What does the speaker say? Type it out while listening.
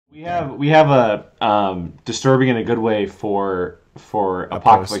We have a disturbing in a good way for A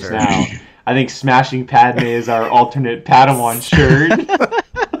Apocalypse poster. Now. I think Smashing Padme is our alternate Padawan shirt.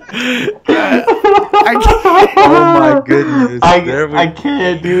 Oh my goodness. There I we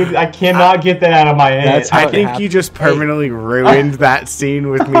can't, dude. I cannot get that out of my head. That's how I it think happened. you just permanently ruined that scene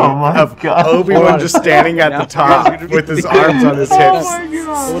with me Oh my of God. Obi-Wan Hold on. just standing at Now the top it's gonna be with his the arms on his Oh hips. my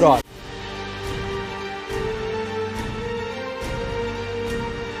God. Hold on.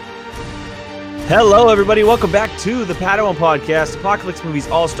 Hello, everybody. Welcome back to the Padawan Podcast, Apocalypse Movies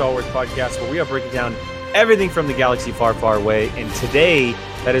All Star Wars podcast, where we are breaking down everything from the galaxy far, far away. And today,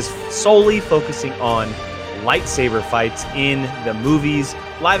 that is solely focusing on lightsaber fights in the movies,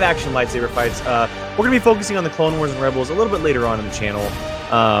 live action lightsaber fights. We're going to be focusing on the Clone Wars and Rebels a little bit later on in the channel,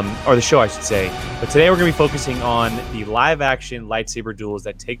 or the show, I should say. But today, we're going to be focusing on the live action lightsaber duels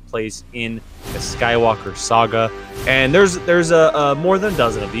that take place in the Skywalker saga. And there's a more than a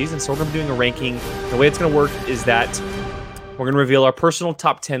dozen of these, and so we're going to be doing a ranking. The way it's going to work is that we're going to reveal our personal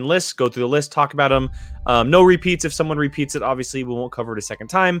top 10 lists, go through the list, talk about them. No repeats. If someone repeats it, obviously we won't cover it a second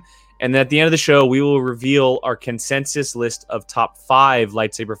time. And then at the end of the show, we will reveal our consensus list of top 5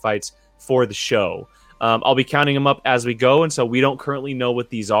 lightsaber fights for the show. I'll be counting them up as we go, and so we don't currently know what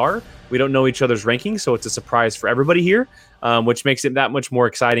these are. We don't know each other's rankings, so it's a surprise for everybody here, which makes it that much more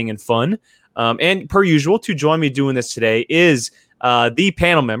exciting and fun. And per usual, to join me doing this today is the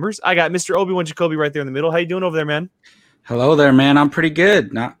panel members. I got Mr. Obi-Wan Jacoby right there in the middle. How you doing over there, man? Hello there, man. I'm pretty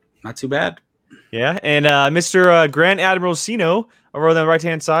good. Not too bad. Yeah, and Mr. Grand Admiral Sino over on the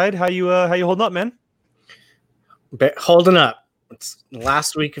right-hand side. How you holding up, man? Holding up. It's the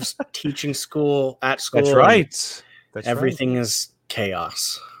last week of teaching school at school. That's right. That's Everything right. is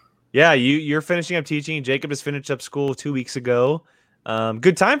chaos. Yeah, you're finishing up teaching. Jacob has finished up school 2 weeks ago.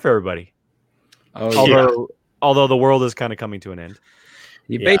 Good time for everybody. Oh, Although the world is kind of coming to an end.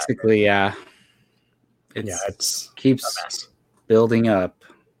 You Yeah. basically, It's a keeps mess. building up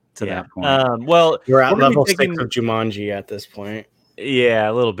to Yeah. that point. Well, We're at we're gonna be level taking- 6 of Jumanji at this point. Yeah,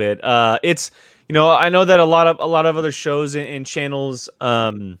 a little bit. It's I know that a lot of other shows and channels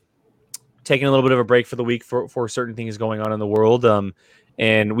taking a little bit of a break for the week for certain things going on in the world.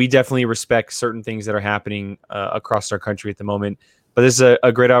 And we definitely respect certain things that are happening across our country at the moment. But this is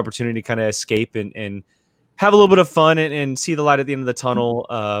a great opportunity to kind of escape and have a little bit of fun and see the light at the end of the tunnel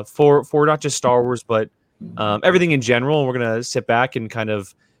for not just Star Wars, but everything in general. We're gonna sit back and kind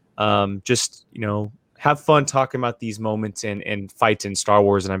of just have fun talking about these moments and fights in Star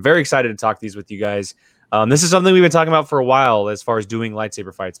Wars. And I'm very excited to talk these with you guys. This is something we've been talking about for a while as far as doing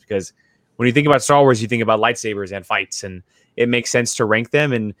lightsaber fights, because when you think about Star Wars, you think about lightsabers and fights, and it makes sense to rank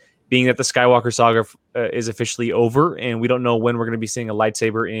them. And being that the Skywalker saga is officially over, and we don't know when we're going to be seeing a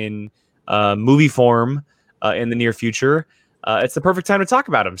lightsaber in movie form in the near future, it's the perfect time to talk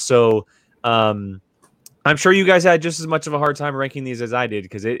about them. So I'm sure you guys had just as much of a hard time ranking these as I did,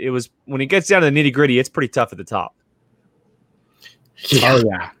 because it was, when it gets down to the nitty gritty, it's pretty tough at the top. Yeah. Oh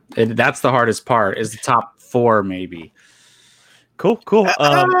yeah, that's the hardest part. Is the top 4 maybe? Cool.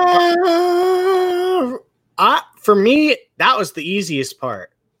 For me, that was the easiest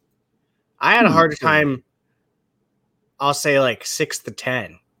part. I had a harder time. I'll say like 6 to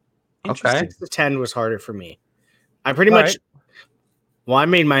 10. Okay. 6 to 10 was harder for me. I pretty much. right. Well, I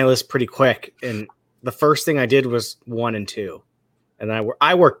made my list pretty quick, and the first thing I did was 1 and 2, and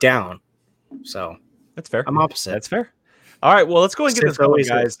I worked down. So That's fair. I'm opposite. That's fair. All right, well, let's go and get Sith this going, always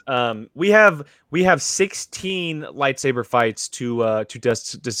guys. We have 16 lightsaber fights to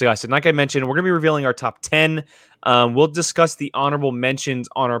discuss, and like I mentioned, we're gonna be revealing our top 10. We'll discuss the honorable mentions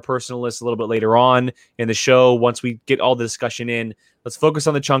on our personal list a little bit later on in the show once we get all the discussion in. Let's focus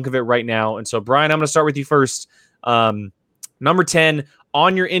on the chunk of it right now. And so, Brian, I'm gonna start with you first. Number 10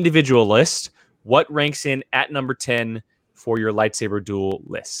 on your individual list. What ranks in at number 10 for your lightsaber duel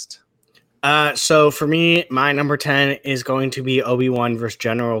list? So for me, my number 10 is going to be Obi-Wan versus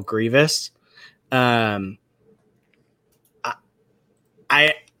General Grievous. I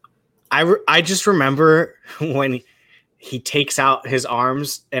just remember when he takes out his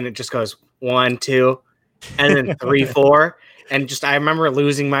arms and it just goes 1, 2, and then 3, 4, and just I remember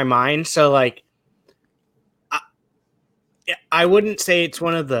losing my mind. So like, I wouldn't say it's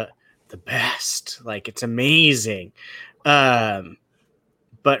one of the best. Like, it's amazing.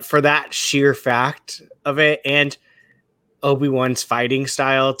 But for that sheer fact of it, and Obi-Wan's fighting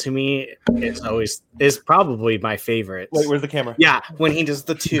style, to me is probably my favorite. Wait, where's the camera? Yeah, when he does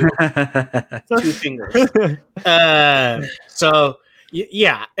the two fingers. So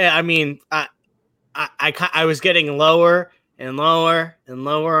yeah, I mean, I was getting lower and lower and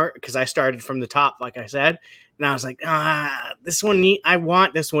lower because I started from the top, like I said. and I was like, this one, I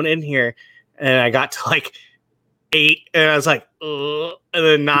want this one in here. And I got to like 8, and I was like, ugh. And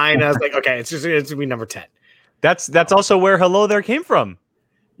then 9, I was like, okay, it's gonna be number 10. That's also where Hello There came from.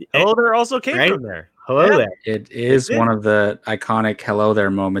 Hello There also came from there. Hello there. It is one of the iconic "Hello There"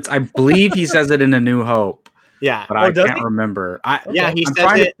 moments. I believe he says it in A New Hope, Yeah. but I can't remember. Yeah, he I'm says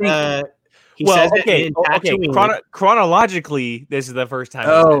trying to it. think. He says it in okay. Tatooine. Chronologically, this is the first time.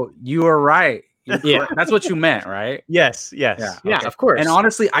 Oh, you were right. Yeah. That's what you meant, right? Yes. Yeah, Okay. of course. And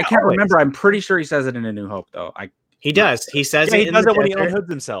honestly, I can't always. remember. I'm pretty sure he says it in A New Hope, though. He does. He says Yeah, it. he in does the it when he desert. unhoods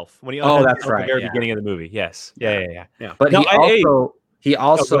himself. When he Oh, unhoods that's himself at right, the very yeah. beginning of the movie. Yes. Yeah. But No, he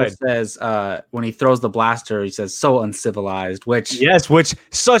also go ahead. says when he throws the blaster, he says "so uncivilized," which which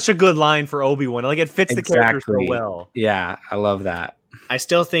such a good line for Obi-Wan. Like it fits the character so Exactly. well. yeah, I love that. I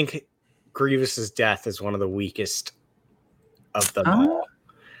still think Grievous's death is one of the weakest of them all.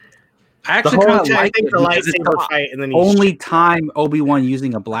 I The actually whole kind of time, I like think it the because it's lightsaber the fight, and then only time Obi-Wan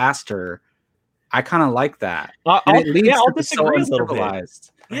using a blaster. I kind of like that. And it leads I'll to the so disagree a little bit.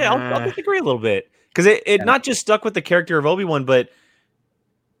 uncivilized. Yeah, I'll disagree a little bit because it not just stuck with the character of Obi-Wan, but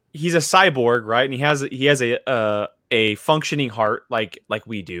he's a cyborg, right? And he has a functioning heart like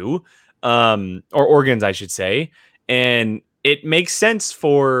we do, or organs, I should say, and it makes sense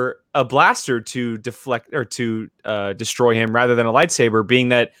for a blaster to deflect or to destroy him rather than a lightsaber, being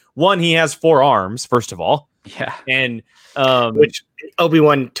that one, he has 4 arms, first of all, Yeah. and which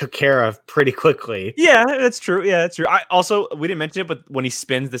Obi-Wan took care of pretty quickly. yeah, that's true. Yeah, that's true. I also, we didn't mention it, but when he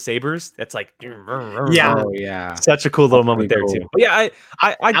spins the sabers, that's like Yeah. Oh yeah. such a cool little That's moment there pretty too. cool. But yeah,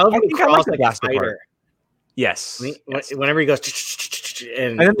 I love when he think I like crawls the like a blaster part. spider. Yes. Whenever he goes,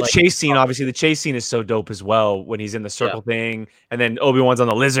 and And then the like, chase scene, obviously, the chase scene is so dope as well when he's in the circle thing, and then Obi-Wan's on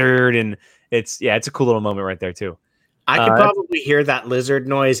the lizard, and it's a cool little moment right there too. I could probably hear that lizard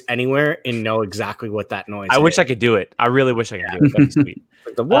noise anywhere and know exactly what that noise is. I wish I could do it. I really wish I could do it. That'd be sweet.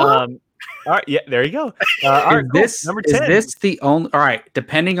 Like the what? All right, yeah, there you go. All right, cool. Number 10. Is this the only? All right,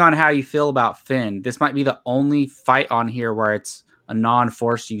 depending on how you feel about Finn, this might be the only fight on here where it's a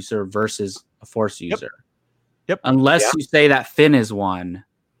non-Force user versus a Force user. Yep. Unless you say that Finn is one,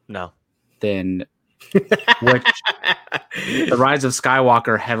 No. then which the Rise of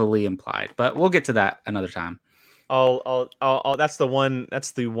Skywalker heavily implied. But we'll get to that another time. I'll that's the one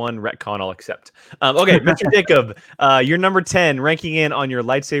retcon I'll accept. Okay, Mr. Jacob, you're number 10, ranking in on your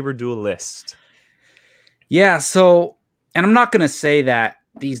lightsaber duel list. Yeah, so and I'm not gonna say that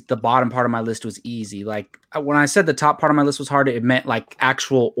the bottom part of my list was easy. Like when I said the top part of my list was hard, it meant like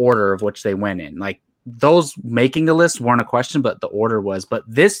actual order of which they went in. Like those making the list weren't a question, but the order was. But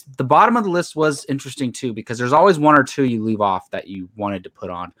the bottom of the list was interesting too, because there's always one or two you leave off that you wanted to put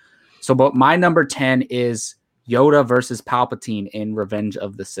on. So, but my number 10 is Yoda versus Palpatine in Revenge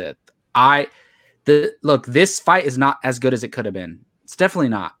of the Sith. Look, this fight is not as good as it could have been. It's definitely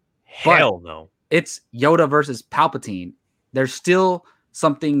not. Hell no. It's Yoda versus Palpatine. There's still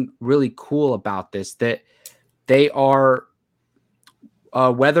something really cool about this, that they are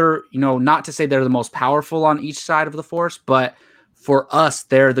whether, not to say they're the most powerful on each side of the Force, but for us,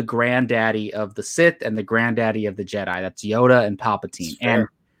 they're the granddaddy of the Sith and the granddaddy of the Jedi. That's Yoda and Palpatine. Sure. And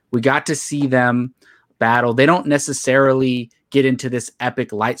we got to see them battle. They don't necessarily get into this epic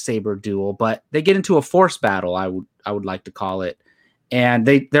lightsaber duel, but they get into a Force battle, I would like to call it. And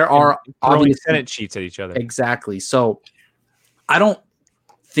there are throwing obviously Senate cheats at each other. Exactly. So I don't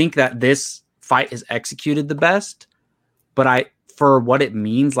think that this fight is executed the best, but for what it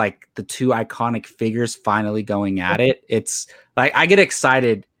means, like the two iconic figures finally going at it, it's like I get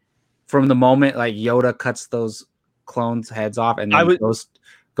excited from the moment like Yoda cuts those clones' heads off and then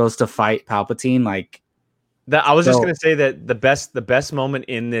goes to fight Palpatine. Like that, I was just gonna say that the best moment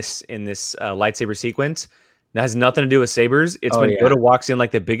in this lightsaber sequence that has nothing to do with sabers. It's when Yoda walks in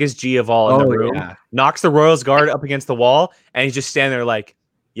like the biggest G of all in the room, knocks the Royals guard up against the wall, and he's just standing there like,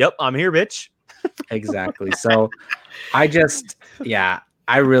 "Yep, I'm here, bitch." Exactly. So I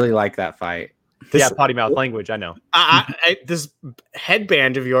really like that fight. Potty mouth language. I know. This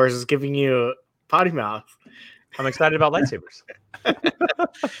headband of yours is giving you potty mouth. I'm excited about lightsabers.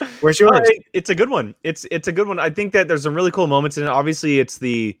 Where's yours? It's a good one. It's a good one. I think that there's some really cool moments in it. Obviously, it's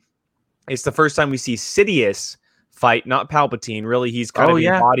the first time we see Sidious fight, not Palpatine. Really, he's kind of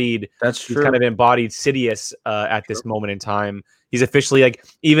embodied. That's true. He's kind of embodied Sidious at this moment in time. He's officially like,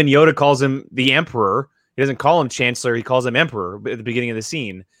 even Yoda calls him the Emperor. He doesn't call him Chancellor. He calls him Emperor at the beginning of the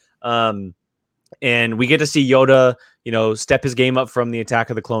scene. And we get to see Yoda, step his game up from the Attack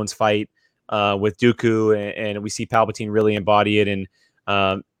of the Clones fight with Dooku, and we see Palpatine really embody it. And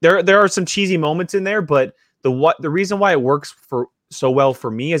there are some cheesy moments in there, but the reason why it works so well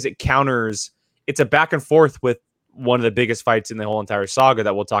for me is it's it's a back and forth with one of the biggest fights in the whole entire saga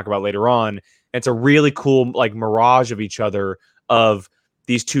that we'll talk about later on. It's a really cool like mirage of each other, of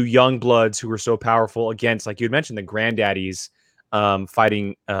these two young bloods who are so powerful against, like you had mentioned, the granddaddies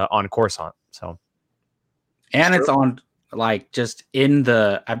fighting on Coruscant. So, and it's on like just in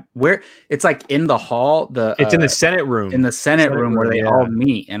the where it's like in the hall. It's in the Senate room. In the Senate room where they all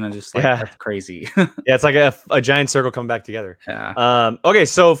meet, and I'm just like, that's crazy. Yeah, it's like a giant circle coming back together. Yeah. Okay,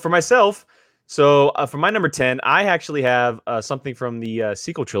 so for myself, for my number 10, I actually have something from the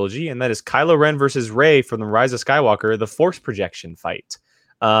sequel trilogy, and that is Kylo Ren versus Rey from The Rise of Skywalker, the Force projection fight.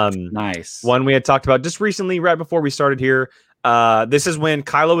 Nice. One we had talked about just recently, right before we started here. This is when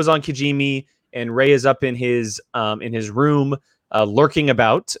Kylo is on Kijimi and Rey is up in his room, lurking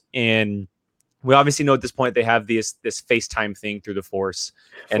about. And we obviously know at this point they have this FaceTime thing through the Force,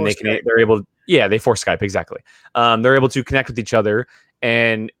 and they're able, they Force Skype, exactly. They're able to connect with each other,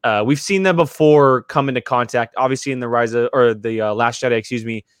 and we've seen them before come into contact. Obviously, in the Last Jedi, excuse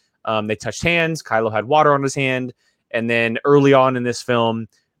me, they touched hands. Kylo had water on his hand, and then early on in this film,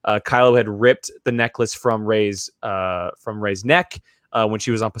 Kylo had ripped the necklace from Rey's neck when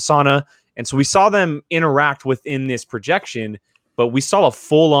she was on Pasaana. And so we saw them interact within this projection, but we saw a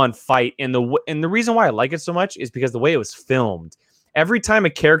full-on fight. And the reason why I like it so much is because the way it was filmed. Every time a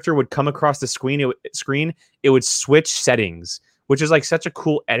character would come across the screen, it would switch settings, which is like such a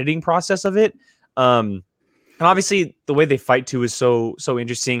cool editing process of it. And obviously, the way they fight too is so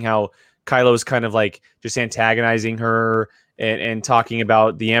interesting. How Kylo's kind of like just antagonizing her and talking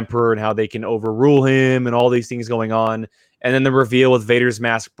about the Emperor and how they can overrule him and all these things going on. And then the reveal with Vader's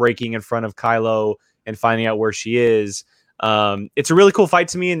mask breaking in front of Kylo and finding out where she is. It's a really cool fight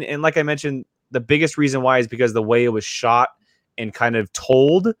to me. And like I mentioned, the biggest reason why is because the way it was shot and kind of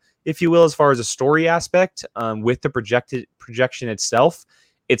told, if you will, as far as a story aspect, with the projection itself.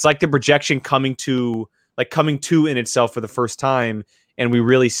 It's like the projection coming to in itself for the first time. And we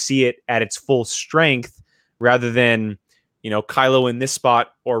really see it at its full strength rather than, Kylo in this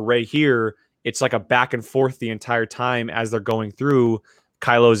spot or Rey here. It's like a back and forth the entire time as they're going through.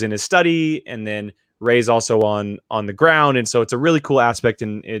 Kylo's in his study, and then Rey's also on the ground. And so it's a really cool aspect,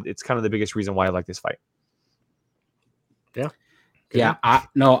 and it's kind of the biggest reason why I like this fight. Yeah. Yeah.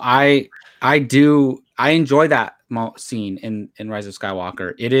 I enjoy that scene in Rise of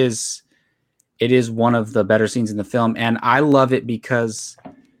Skywalker. It is one of the better scenes in the film, and I love it because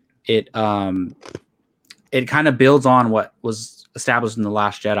it kind of builds on what was established in The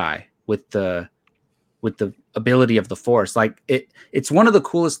Last Jedi with the ability of the Force. Like it's one of the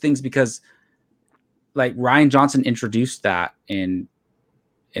coolest things because like Rian Johnson introduced that in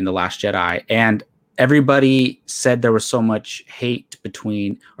The Last Jedi, and everybody said there was so much hate from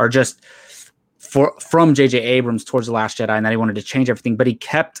J.J. Abrams towards The Last Jedi, and that he wanted to change everything, but he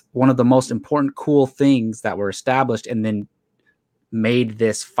kept one of the most important cool things that were established and then made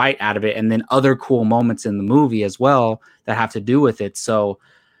this fight out of it, and then other cool moments in the movie as well that have to do with it. So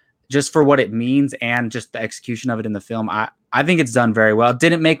just for what it means and just the execution of it in the film, I think it's done very well. It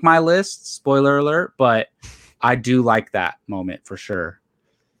didn't make my list, spoiler alert, but I do like that moment for sure.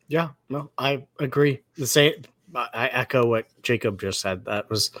 Yeah, no, I agree. The same. I echo what Jacob just said. That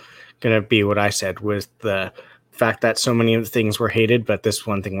was going to be what I said, with the fact that so many of the things were hated, but this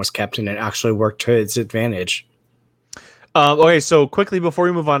one thing was kept and it actually worked to its advantage. Okay, so quickly before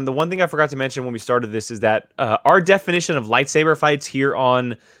we move on, the one thing I forgot to mention when we started this is that our definition of lightsaber fights here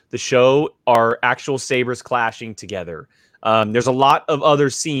on the show are actual sabers clashing together. There's a lot of other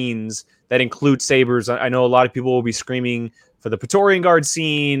scenes that include sabers. I know a lot of people will be screaming for the Praetorian Guard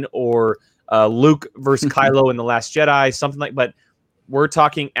scene or Luke versus Kylo in The Last Jedi, something like. But we're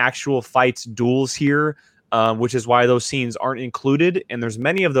talking actual fights, duels here, which is why those scenes aren't included. And there's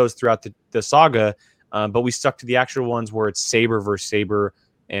many of those throughout the saga. But we stuck to the actual ones where it's saber versus saber,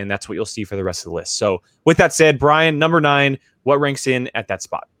 and that's what you'll see for the rest of the list. So with that said, Brian, number 9, what ranks in at that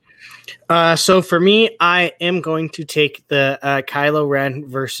spot? So for me, I am going to take the Kylo Ren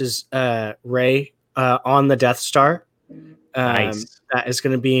versus Rey on the Death Star. Nice. That is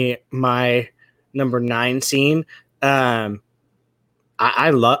going to be my number 9 scene. I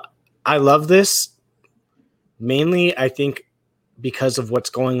love this mainly, I think, because of what's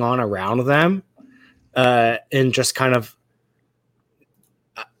going on around them. And just kind of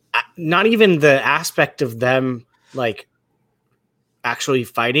not even the aspect of them like actually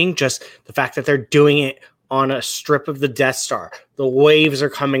fighting, just the fact that they're doing it on a strip of the Death Star. The waves are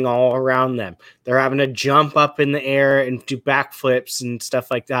coming all around them. They're having to jump up in the air and do backflips and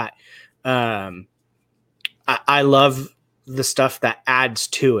stuff like that. I love the stuff that adds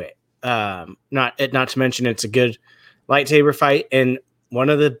to it. Not to mention it's a good lightsaber fight. And one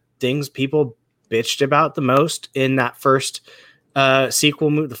of the things people bitched about the most in that first sequel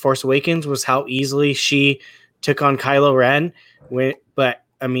movie, The Force Awakens, was how easily she took on Kylo Ren. But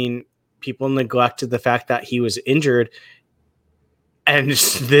I mean, people neglected the fact that he was injured, and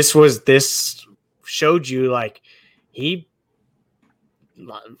this showed you like he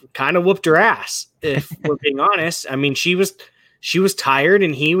kind of whooped her ass. If we're being honest, I mean, she was tired,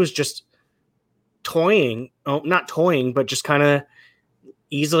 and he was just not toying, but just kind of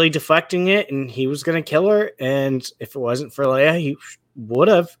easily deflecting it, and he was going to kill her. And if it wasn't for Leia, he would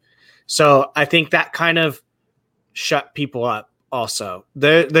have. So I think that kind of shut people up. Also,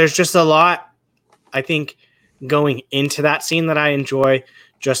 there's just a lot, I think, going into that scene that I enjoy,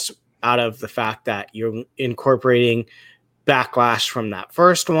 just out of the fact that you're incorporating backlash from that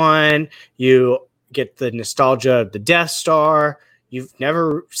first one. You get the nostalgia of the Death Star. You've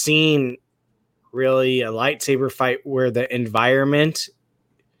never seen really a lightsaber fight where the environment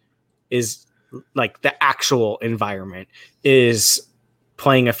is like the actual environment is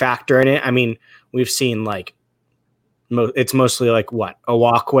playing a factor in it. I mean, we've seen like it's mostly like a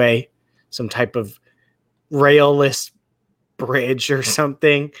walkway, some type of railless bridge or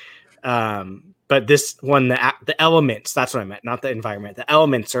something. But this one, the elements, that's what I meant, not the environment. The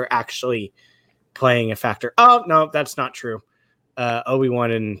elements are actually playing a factor. Oh, no, that's not true.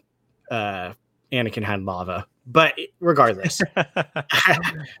 Obi-Wan and Anakin had lava. But regardless,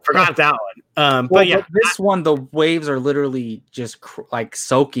 forgot that one. But yeah, this one, the waves are literally just like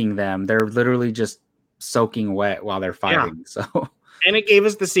soaking them. They're literally just soaking wet while they're fighting. Yeah. So, and it gave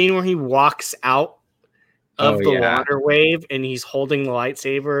us the scene where he walks out of the water wave and he's holding the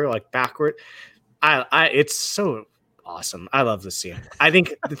lightsaber like backward. It's so awesome. I love this scene. I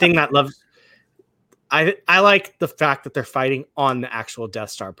think the thing that I like the fact that they're fighting on the actual Death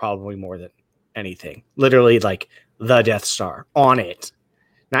Star probably more than anything. Literally like the Death Star on it,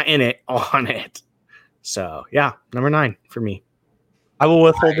 not in it, on it. So yeah, number 9 for me. I will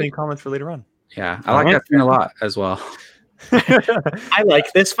withhold any comments for later on. Yeah, I like that scene a lot as well. I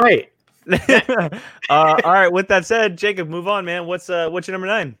like this fight. All right. With that said, Jacob, move on, man. What's your number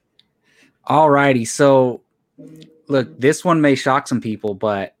 9? All righty. So, look, this one may shock some people,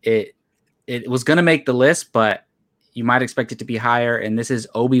 but it was going to make the list, but you might expect it to be higher. And this is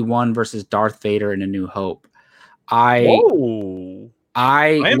Obi-Wan versus Darth Vader in A New Hope. I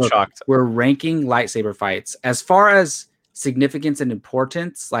am shocked. We're ranking lightsaber fights as far as significance and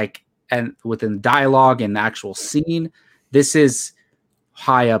importance, like, and within dialogue and the actual scene, this is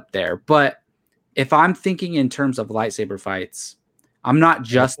high up there. But if I'm thinking in terms of lightsaber fights, I'm not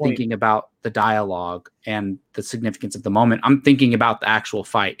just thinking about the dialogue and the significance of the moment. I'm thinking about the actual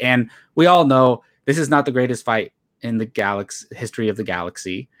fight. And we all know this is not the greatest fight in the history of the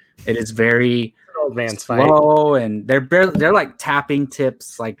galaxy. It is very old man's slow, fight. And they're like tapping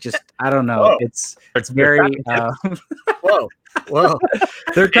tips, like just I don't know. Whoa. It's very whoa.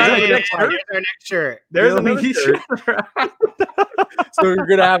 They're kind of their next shirt. There's another shirt. So we're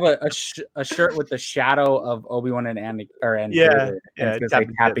gonna have a shirt with the shadow of Obi-Wan and Anakin,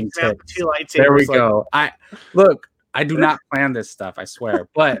 tapping tips. There we go. I do not plan this stuff, I swear.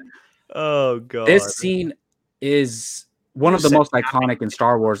 But oh god, this scene is one of the most iconic in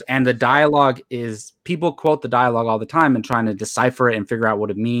Star Wars, and the dialogue is, people quote the dialogue all the time and trying to decipher it and figure out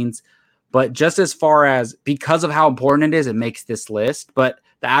what it means. But just as far as, because of how important it is, it makes this list. But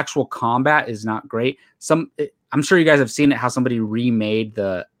the actual combat is not great. I'm sure you guys have seen it, how somebody remade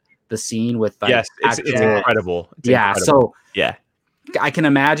the scene with like, yes, it's incredible. It's incredible. So yeah, I can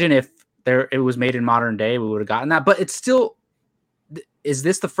imagine if it was made in modern day, we would have gotten that. But it's still, is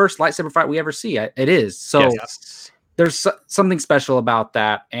this the first lightsaber fight we ever see? It is. So there's something special about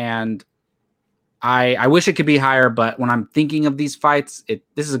that, and I wish it could be higher, but when I'm thinking of these fights,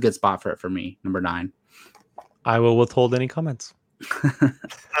 this is a good spot for it for me. Number 9. I will withhold any comments.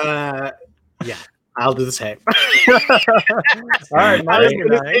 Yeah, I'll do the same. All right, I was going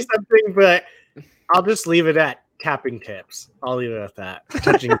to say something, but I'll just leave it at tapping tips. I'll leave it at that.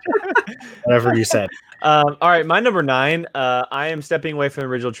 Touching tips, whatever you said. All right, my number 9. I am stepping away from the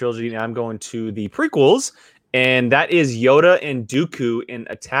original trilogy, and I'm going to the prequels. And that is Yoda and Dooku in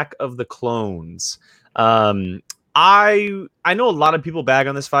Attack of the Clones. I know a lot of people bag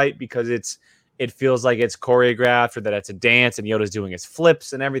on this fight because it feels like it's choreographed, or that it's a dance and Yoda's doing his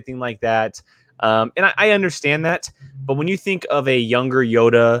flips and everything like that. And I understand that. But when you think of a younger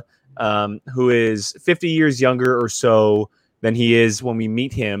Yoda who is 50 years younger or so than he is when we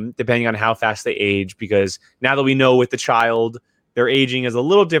meet him, depending on how fast they age, because now that we know with the child, their aging is a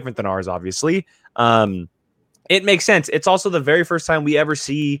little different than ours, obviously. It makes sense. It's also the very first time we ever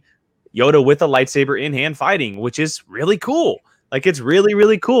see Yoda with a lightsaber in hand fighting, which is really cool. Like, it's really,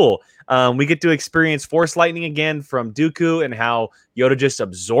 really cool. We get to experience Force Lightning again from Dooku and how Yoda just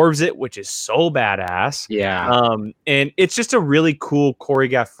absorbs it, which is so badass. Yeah. And it's just a really cool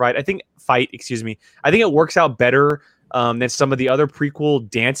choreographed fight. I think it works out better than some of the other prequel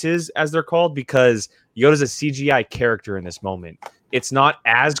dances, as they're called, because Yoda's a CGI character in this moment. It's not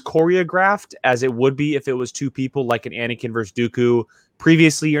as choreographed as it would be if it was two people, like an Anakin versus Dooku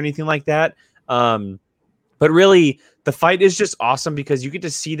previously or anything like that. But really, the fight is just awesome because you get to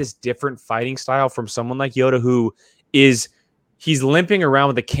see this different fighting style from someone like Yoda, he's limping around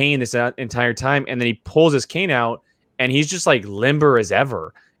with a cane this entire time, and then he pulls his cane out, and he's just like limber as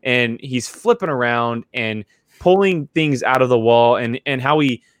ever, and he's flipping around and pulling things out of the wall, and how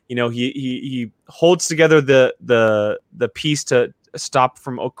he holds together the piece to stop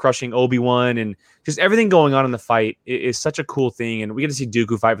from crushing Obi-Wan, and just everything going on in the fight is such a cool thing. And we get to see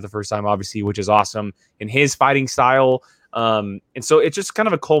Dooku fight for the first time, obviously, which is awesome in his fighting style. And so it's just kind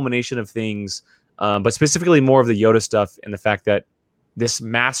of a culmination of things, but specifically more of the Yoda stuff and the fact that this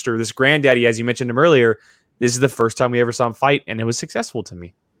master, this granddaddy, as you mentioned him earlier, this is the first time we ever saw him fight, and it was successful to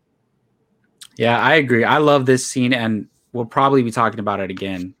me. Yeah, I agree. I love this scene, and we'll probably be talking about it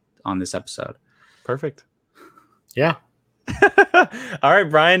again on this episode. Perfect. Yeah. All right,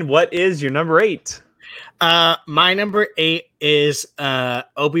 Brian, what is your number 8? My number 8 is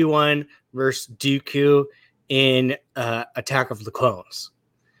Obi-Wan versus Dooku in Attack of the Clones.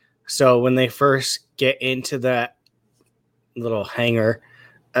 So when they first get into that little hangar,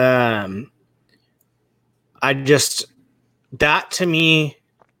 that to me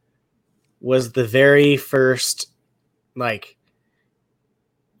was the very first, like,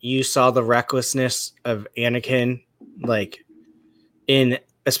 you saw the recklessness of Anakin, like,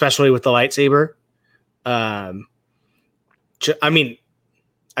 especially with the lightsaber. I mean,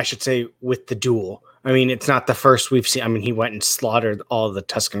 I should say with the duel. I mean, it's not the first we've seen. I mean, he went and slaughtered all the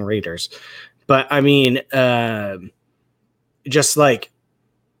Tusken Raiders, but I mean, just like,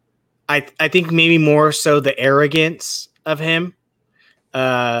 I think maybe more so the arrogance of him,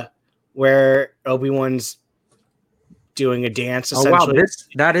 where Obi-Wan's doing a dance. Essentially. Oh, wow.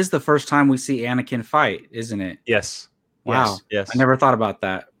 That is the first time we see Anakin fight, isn't it? Yes. Wow. Yes. I never thought about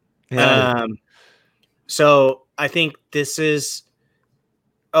that. Yeah. So I think this is,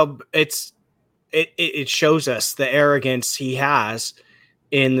 it shows us the arrogance he has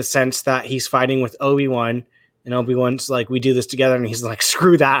in the sense that he's fighting with Obi-Wan, and Obi-Wan's like, we do this together, and he's like,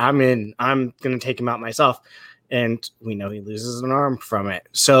 screw that, I'm in. I'm going to take him out myself. And we know he loses an arm from it.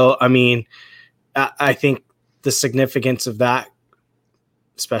 So, I mean, I think the significance of that,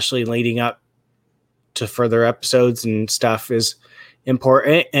 especially leading up to further episodes and stuff, is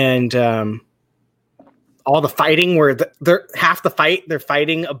important. And all the fighting where they're half the fight, they're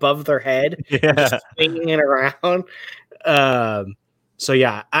fighting above their head, just swinging it around. So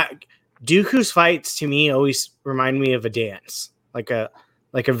yeah, Dooku's fights to me always remind me of a dance, like a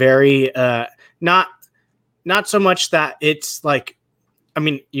very not so much that it's like, I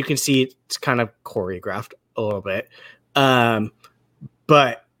mean, you can see it's kind of choreographed a little bit,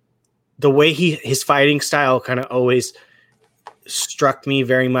 but the way his fighting style kind of always struck me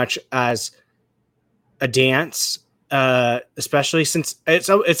very much as a dance, especially since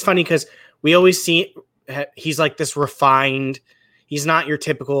it's funny because we always see he's like this refined. He's not your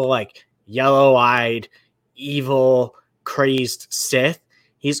typical like yellow-eyed, evil, crazed Sith.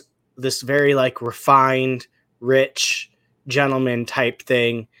 He's this very like refined, rich gentleman type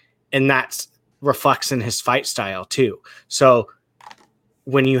thing, and that's reflects in his fight style too. So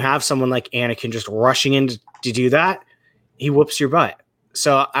when you have someone like Anakin just rushing in to do that, he whoops your butt.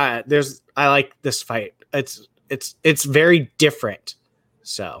 So I like this fight. It's very different.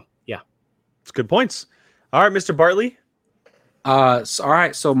 So yeah, it's good points. All right, Mr. Bartley. All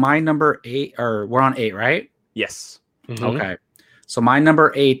right. So my number 8, or we're on 8, right? Yes. Mm-hmm. Okay. So my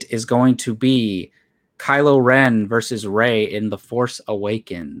number 8 is going to be Kylo Ren versus Rey in The Force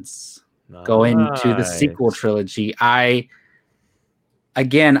Awakens. Nice. Going to the sequel trilogy. I'm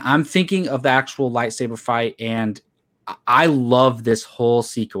thinking of the actual lightsaber fight, and I love this whole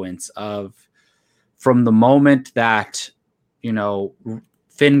sequence of from the moment that,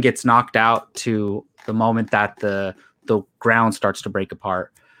 Finn gets knocked out to the moment that the ground starts to break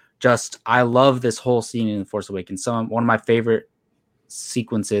apart. I love this whole scene in The Force Awakens. One of my favorite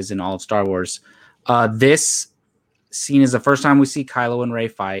sequences in all of Star Wars. This scene is the first time we see Kylo and Rey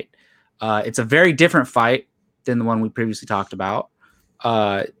fight. It's a very different fight than the one we previously talked about.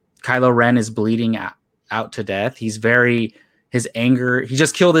 Kylo Ren is bleeding out to death. His anger, he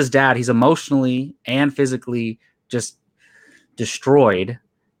just killed his dad. He's emotionally and physically just destroyed.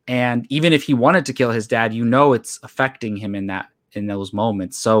 And even if he wanted to kill his dad, it's affecting him in in those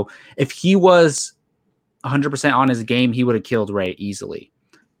moments. So if he was 100% on his game, he would have killed Rey easily.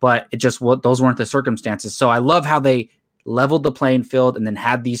 But it just those weren't the circumstances. So I love how they leveled the playing field and then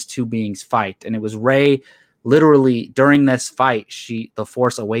had these two beings fight. And it was Rey literally during this fight, the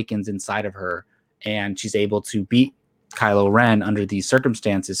Force awakens inside of her and she's able to beat Kylo Ren under these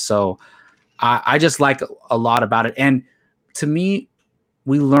circumstances. So I just like a lot about it. And to me,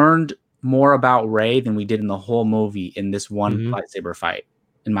 we learned more about Rey than we did in the whole movie in this one lightsaber fight,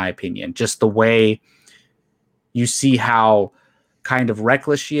 in my opinion. Just the way you see how kind of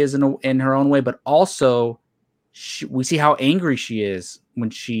reckless she is in her own way, but also we see how angry she is when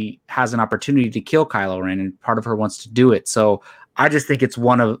she has an opportunity to kill Kylo Ren, and part of her wants to do it. So I just think it's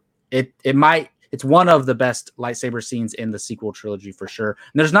one of the best lightsaber scenes in the sequel trilogy for sure.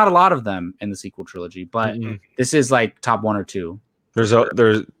 And there's not a lot of them in the sequel trilogy, but this is like top 1 or 2.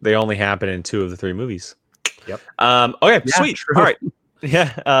 They only happen in 2 of the 3 movies. Yep. Okay, Yeah, sweet. true. All right.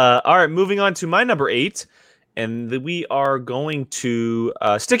 Yeah. All right. Moving on to my number 8, and we are going to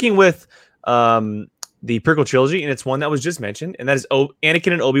sticking with the prequel trilogy, and it's one that was just mentioned, and that is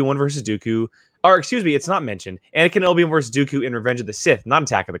Anakin and Obi-Wan versus Dooku. Or excuse me, it's not mentioned. Anakin and Obi-Wan versus Dooku in Revenge of the Sith, not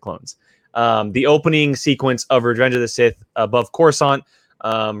Attack of the Clones. The opening sequence of Revenge of the Sith above Coruscant,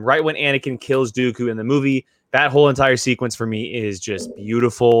 right when Anakin kills Dooku in the movie, that whole entire sequence for me is just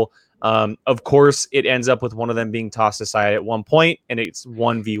beautiful. Of course, it ends up with one of them being tossed aside at one point, and it's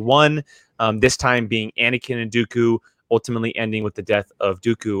 1v1, this time being Anakin and Dooku, ultimately ending with the death of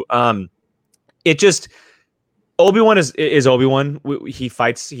Dooku. Obi-Wan is Obi-Wan. He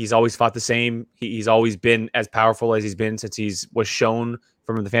fights. He's always fought the same. He's always been as powerful as he's been since was shown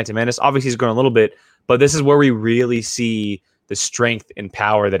from the Phantom Menace. Obviously, he's grown a little bit, but this is where we really see the strength and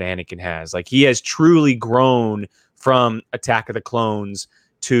power that Anakin has. Like, he has truly grown from Attack of the Clones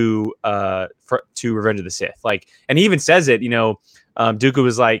to Revenge of the Sith. Like, and he even says it. Dooku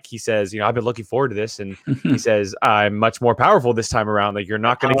was like, he says, I've been looking forward to this, and he says, I'm much more powerful this time around. Like, you're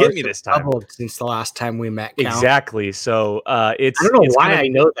not going to get me this time. Doubled since the last time we met. Count. Exactly. So I don't know why I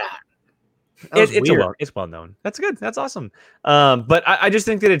know that. It's well known. That's good. That's awesome. But I just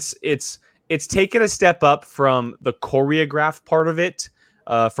think that it's taken a step up from the choreographed part of it,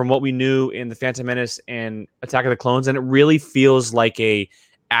 from what we knew in the Phantom Menace and Attack of the Clones, and it really feels like a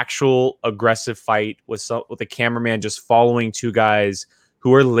actual aggressive fight with a cameraman just following 2 guys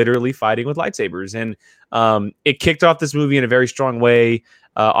who are literally fighting with lightsabers. And it kicked off this movie in a very strong way.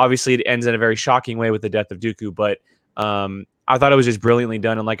 Obviously, it ends in a very shocking way with the death of Dooku, but I thought it was just brilliantly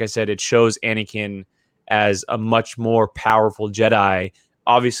done. And like I said, it shows Anakin as a much more powerful Jedi,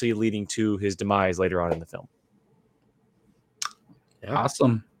 obviously leading to his demise later on in the film. Yeah.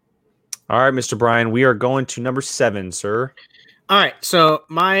 Awesome. All right, Mr. Brian, we are going to number 7, sir. All right, so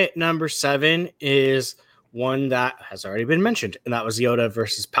my number 7 is one that has already been mentioned, and that was Yoda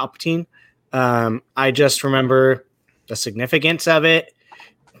versus Palpatine. I just remember the significance of it.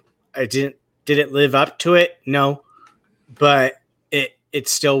 Did it live up to it? No, but it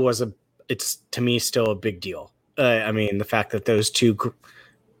still was it's to me still a big deal. I mean, the fact that those two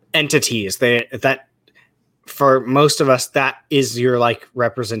entities, that for most of us, that is your like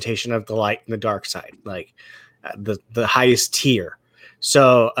representation of the light and the dark side, like the highest tier.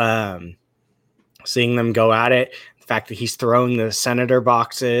 So seeing them go at it, the fact that he's throwing the senator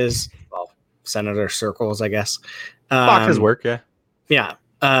boxes, well, senator circles, I guess. Boxes work, yeah. Yeah.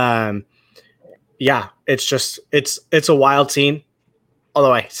 Yeah, it's just it's a wild scene.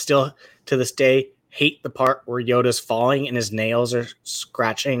 Although I still to this day hate the part where Yoda's falling and his nails are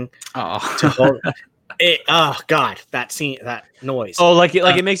scratching to hold it. Oh God, that scene, that noise. Oh,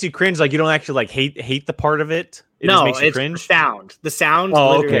 it makes you cringe. Like, you don't actually like hate the part of it. It no, just makes you it's cringe. The sound.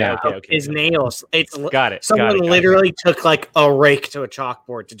 Oh, okay. His nails. It's got it. Someone literally took like a rake to a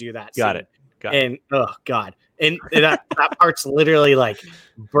chalkboard to do that. Got it. And oh God, and that part's literally like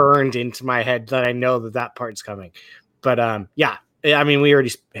burned into my head that I know that part's coming. But yeah, I mean, we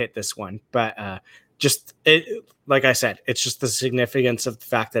already hit this one, but just it, like I said, it's just the significance of the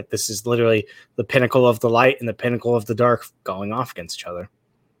fact that this is literally the pinnacle of the light and the pinnacle of the dark going off against each other.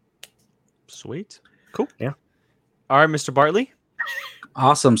 Sweet. Cool. Yeah. All right, Mr. Bartley.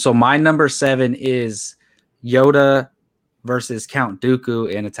 Awesome. So my number 7 is Yoda versus Count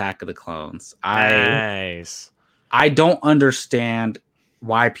Dooku in Attack of the Clones. Nice. I don't understand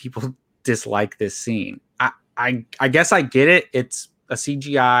why people dislike this scene. I guess I get it. It's a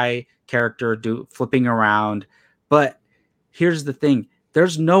CGI character flipping around, but here's the thing: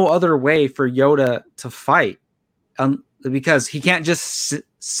 there's no other way for Yoda to fight, because he can't just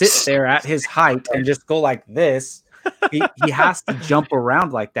sit there at his height and just go like this. He has to jump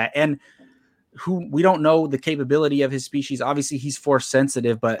around like that. And who we don't know the capability of his species. Obviously, he's force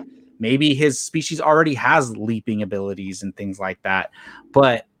sensitive, but maybe his species already has leaping abilities and things like that.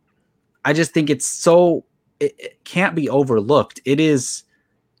 But I just think it can't be overlooked. This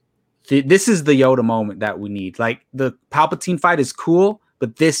is the Yoda moment that we need. Like, the Palpatine fight is cool,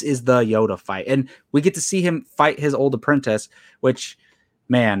 but this is the Yoda fight. And we get to see him fight his old apprentice, which,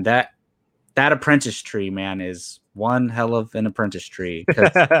 man, that apprentice tree, man, is one hell of an apprentice tree.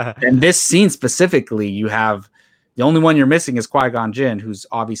 And this scene specifically, you have the only one you're missing is Qui-Gon Jinn, who's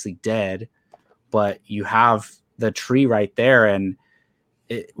obviously dead, but you have the tree right there. And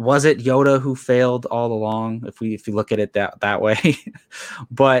was it Yoda who failed all along? If you look at it that way,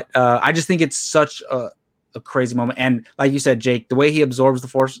 but I just think it's such a crazy moment. And like you said, Jake, the way he absorbs the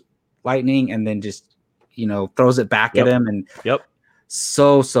Force lightning and then just throws it back at him, and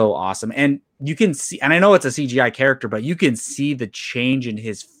so awesome. And you can see, and I know it's a CGI character, but you can see the change in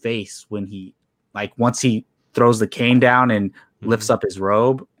his face when he, like, once he throws the cane down and lifts up his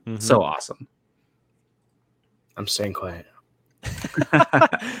robe. So awesome. I'm staying quiet.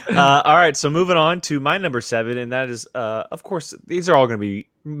 All right, so moving on to my number 7, and that is, of course, these are all going to be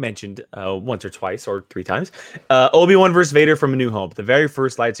mentioned once or twice or 3 times. Obi-Wan versus Vader from A New Hope, the very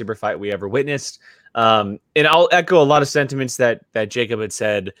first lightsaber fight we ever witnessed. And I'll echo a lot of sentiments that Jacob had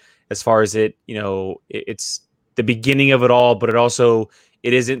said as far as it's the beginning of it all, but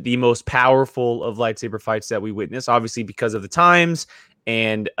it isn't the most powerful of lightsaber fights that we witness, obviously because of the times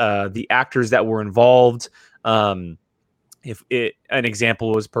and the actors that were involved. An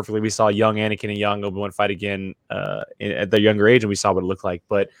example was we saw young Anakin and young Obi-Wan fight again at their younger age, and we saw what it looked like.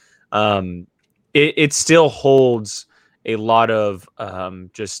 But it still holds a lot of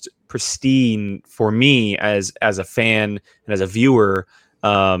just pristine for me as a fan and as a viewer.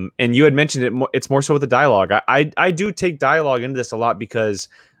 And you had mentioned it. It's more so with the dialogue. I do take dialogue into this a lot because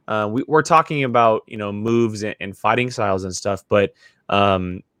we're talking about moves and fighting styles and stuff, but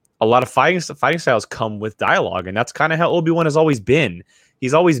a lot of fighting styles come with dialogue, and that's kind of how Obi-Wan has always been.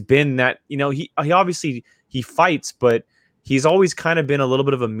 He's always been that, he obviously he fights, but he's always kind of been a little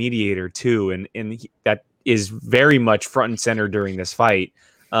bit of a mediator too, and that is very much front and center during this fight.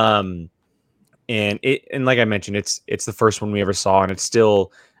 And like I mentioned, it's the first one we ever saw, and it's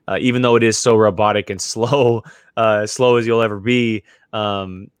still, even though it is so robotic and slow as you'll ever be,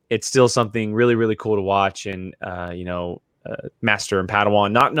 it's still something really, really cool to watch. And Master and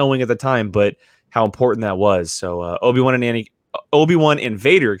Padawan, not knowing at the time, but how important that was. So Obi-Wan and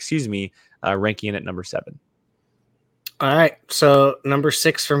Vader, ranking in at number 7. All right, so number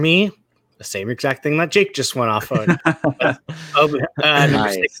 6 for me, the same exact thing that Jake just went off on.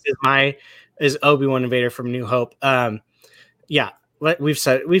 Number 6 is Obi-Wan and Vader from New Hope. We've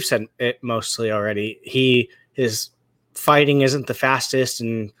said it mostly already. His fighting isn't the fastest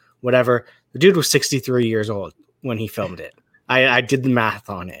and whatever. The dude was 63 years old when he filmed it. I did the math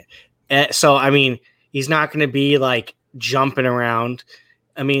on it. So, I mean, he's not going to be like jumping around.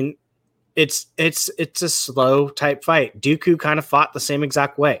 I mean, it's a slow type fight. Dooku kind of fought the same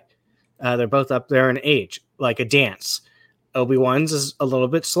exact way. They're both up there in age, like a dance. Obi-Wan's is a little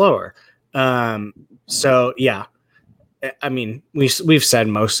bit slower. So yeah, I mean, we've said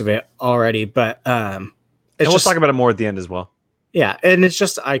most of it already, but and we'll talk about it more at the end as well. Yeah, and it's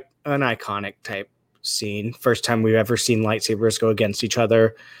just an iconic type scene. First time we've ever seen lightsabers go against each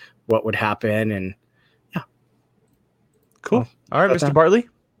other. What would happen? And yeah, cool. All right, Mr. Bartley.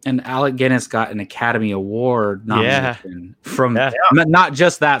 And Alec Guinness got an Academy Award nomination from not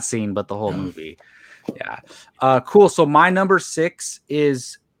just that scene, but the whole movie. Yeah. Cool. So my number 6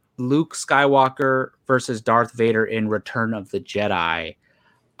 is Luke Skywalker versus Darth Vader in Return of the Jedi.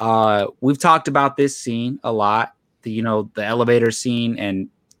 We've talked about this scene a lot. The elevator scene and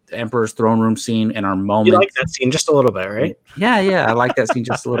the Emperor's throne room scene in our moment. You like that scene just a little bit, right? Yeah. I like that scene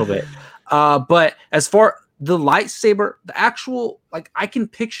just a little bit. But as far the lightsaber, the actual, like, I can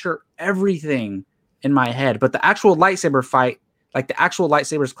picture everything in my head, but the actual lightsaber fight, like the actual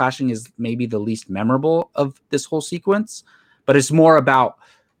lightsabers clashing, is maybe the least memorable of this whole sequence, but it's more about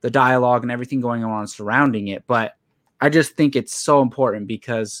the dialogue and everything going on surrounding it. But I just think it's so important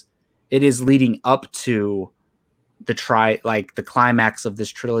because it is leading up to the climax of this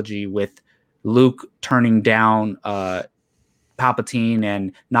trilogy with Luke turning down Palpatine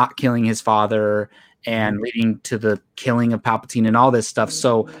and not killing his father, and leading to the killing of Palpatine and all this stuff.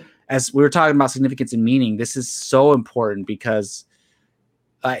 So as we were talking about significance and meaning, this is so important because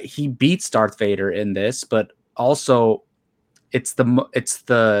he beats Darth Vader in this, but also it's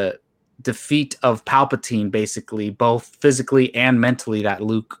the defeat of Palpatine, basically, both physically and mentally, that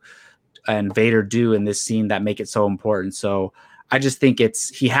Luke and Vader do in this scene that make it so important. So I just think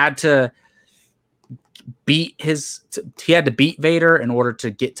he had to he had to beat Vader in order to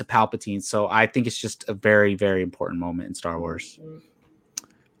get to Palpatine. So I think it's just a very, very important moment in Star Wars.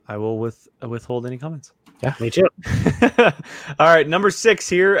 I will withhold any comments. Yeah, me too. All right, number 6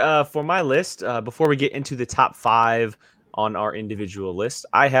 here for my list. Before we get into the top 5 on our individual list,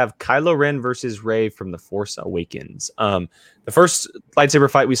 I have Kylo Ren versus Rey from The Force Awakens. The first lightsaber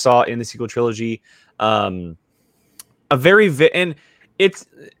fight we saw in the sequel trilogy. And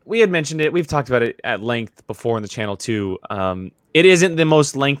we had mentioned it. We've talked about it at length before on the channel too. It isn't the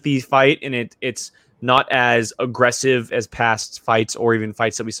most lengthy fight, and it's not as aggressive as past fights or even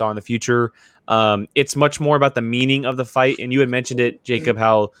fights that we saw in the future. It's much more about the meaning of the fight. And you had mentioned it, Jacob,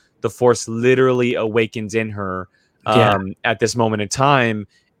 how the Force literally awakens in her at this moment in time.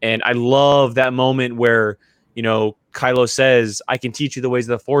 And I love that moment where, Kylo says, I can teach you the ways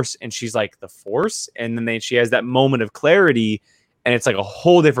of the Force. And she's like, the Force? And then she has that moment of clarity, and it's like a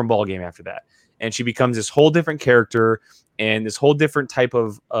whole different ballgame after that. And she becomes this whole different character and this whole different type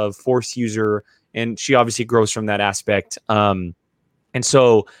of Force user. And she obviously grows from that aspect. And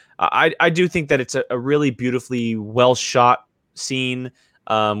so I do think that it's a really beautifully well shot scene,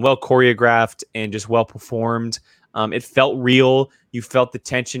 well choreographed, and just well performed. It felt real. You felt the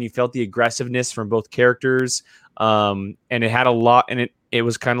tension. You felt the aggressiveness from both characters. And it had a lot, and it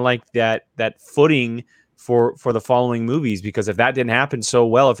was kind of like that footing for the following movies, because if that didn't happen so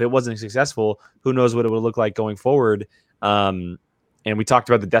well, if it wasn't successful, who knows what it would look like going forward. And we talked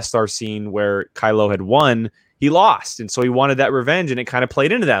about the Death Star scene where Kylo had won. He lost, and so he wanted that revenge, and it kind of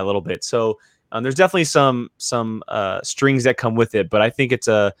played into that a little bit. So there's definitely some strings that come with it, but I think it's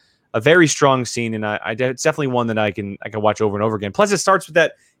a very strong scene, and it's definitely one that I can watch over and over again. Plus, it starts with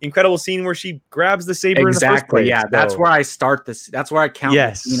that incredible scene where she grabs the saber in the first place. Yeah, that's where I start this. That's where I count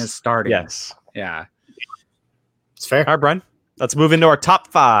the scene as starting. Yes. Yeah. It's fair. All right, Brian, let's move into our top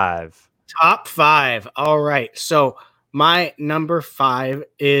 5. Top 5. All right. So my number 5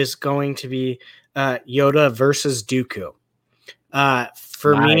 is going to be Yoda versus Dooku.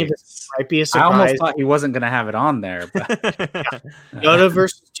 For me, this might be a surprise. I almost thought he wasn't going to have it on there. But Yoda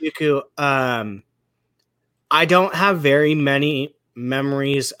versus Dooku. I don't have very many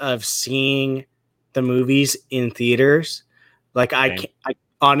memories of seeing the movies in theaters. Like I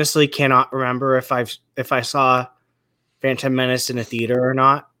honestly cannot remember if I saw Phantom Menace in a theater or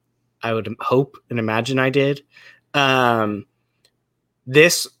not. I would hope and imagine I did.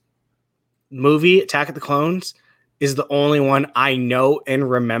 This movie, Attack of the Clones, is the only one I know and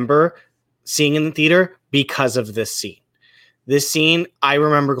remember seeing in the theater because of this scene. This scene, I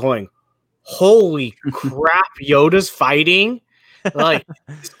remember going, holy crap, Yoda's fighting. Like,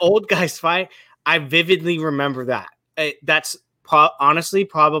 this old guy's fight. I vividly remember that. That's honestly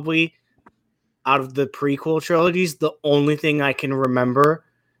probably out of the prequel trilogies, the only thing I can remember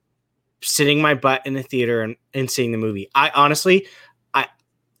sitting my butt in the theater and seeing the movie. I'm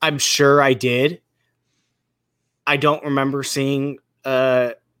sure I did. I don't remember seeing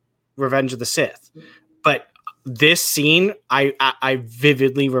Revenge of the Sith, but this scene, I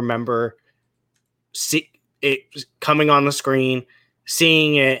vividly remember it coming on the screen,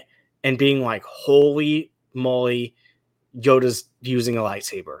 seeing it, and being like, "Holy moly, Yoda's using a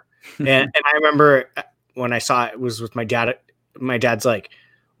lightsaber!" and I remember when I saw it was with my dad. My dad's like,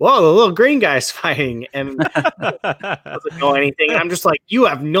 "Whoa, the little green guy's fighting," and I doesn't know anything. I'm just like, "You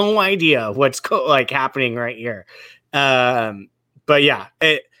have no idea what's happening right here." But yeah,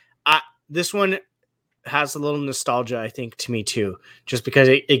 this one has a little nostalgia, I think, to me too, just because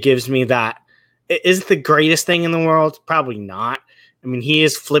it gives me that. It isn't the greatest thing in the world, probably not. I mean, he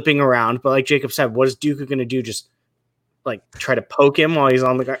is flipping around, but like Jacob said, what is Dooku going to do? Just like try to poke him while he's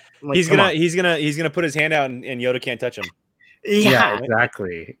on the ground? Like, he's gonna put his hand out, and Yoda can't touch him. Yeah,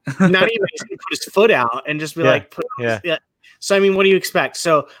 exactly. Not even he's gonna put his foot out and just be like, So I mean, what do you expect?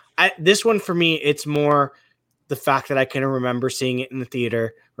 So this one for me, it's more the fact that I can remember seeing it in the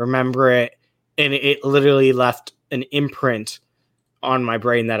theater, remember it, and it literally left an imprint on my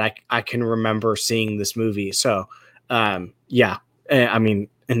brain that I can remember seeing this movie. So yeah, I mean,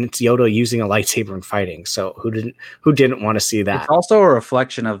 and it's Yoda using a lightsaber and fighting. So who didn't want to see that? It's also a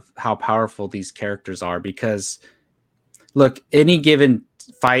reflection of how powerful these characters are, because look, any given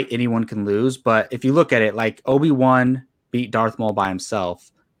fight, anyone can lose. But if you look at it, like Obi-Wan beat Darth Maul by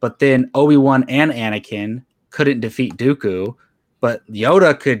himself, but then Obi-Wan and Anakin couldn't defeat Dooku, but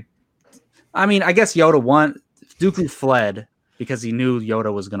Yoda could. I mean, I guess Yoda won. Dooku fled because he knew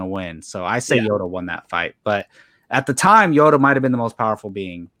Yoda was going to win. So I say Yoda won that fight. But at the time, Yoda might have been the most powerful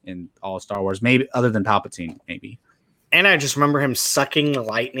being in all of Star Wars, maybe other than Palpatine, maybe. And I just remember him sucking the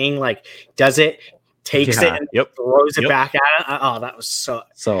lightning, like does it, takes it, and throws it back at it. Oh, that was so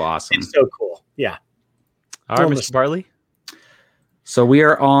awesome. It's so cool. Yeah. All right, On Mr. this- Barley. So we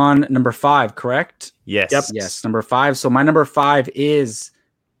are on number 5, correct? Yes. Yep. Yes, number 5. So my number 5 is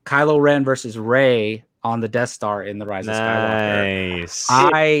Kylo Ren versus Rey on the Death Star in The Rise of Skywalker.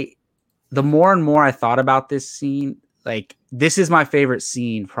 Nice. The more and more I thought about this scene, like this is my favorite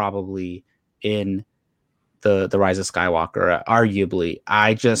scene probably in the Rise of Skywalker, arguably.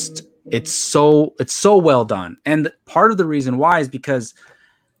 It's so well done. And part of the reason why is because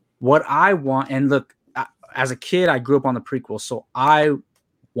what I want, and look, as a kid, I grew up on the prequel, so I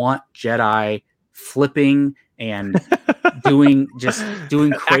want Jedi flipping and doing crazy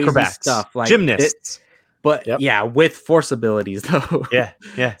Acrobats, stuff like gymnasts. But Yep. yeah, with force abilities though.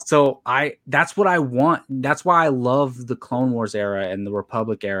 Yeah. So that's what I want. That's why I love the Clone Wars era and the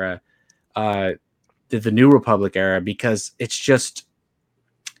Republic era, the New Republic era, because it's just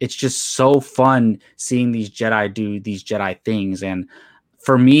so fun seeing these Jedi do these Jedi things. And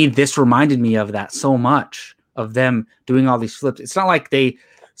for me, this reminded me of that so much, of them doing all these flips. It's not like they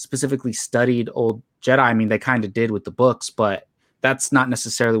specifically studied old Jedi. I mean, they kind of did with the books, but that's not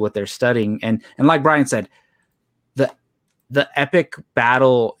necessarily what they're studying. And like Brian said, the epic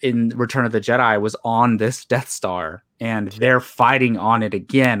battle in Return of the Jedi was on this Death Star, and they're fighting on it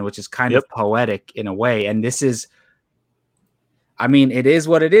again, which is kind of poetic in a way. And this is, I mean, it is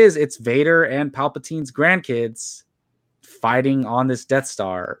what it is. It's Vader and Palpatine's grandkids fighting on this Death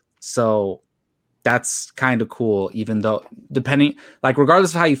Star. So that's kind of cool, even though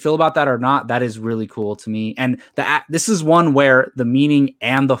regardless of how you feel about that or not, that is really cool to me. And this is one where the meaning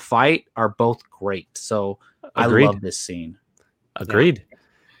and the fight are both great. So Agreed. I love this scene. Agreed.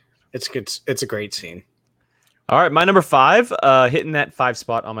 It's good. It's a great scene. All right, my number 5, hitting that 5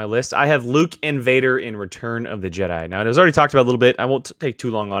 spot on my list. I have Luke and Vader in Return of the Jedi. Now, it was already talked about a little bit. I won't take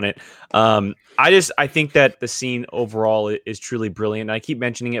too long on it. I think that the scene overall is truly brilliant. I keep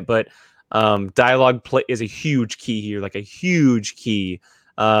mentioning it, but dialogue play is a huge key here, like a huge key.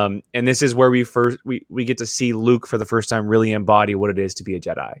 And this is where we get to see Luke for the first time really embody what it is to be a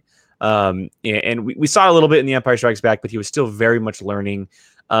Jedi. And we saw a little bit in The Empire Strikes Back, but he was still very much learning.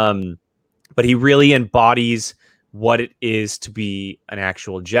 But he really embodies what it is to be an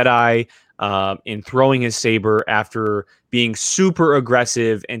actual Jedi, in throwing his saber after being super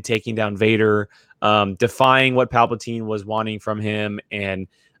aggressive and taking down Vader, defying what Palpatine was wanting from him. And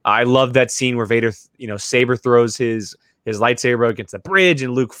I love that scene where Vader, saber throws his lightsaber against the bridge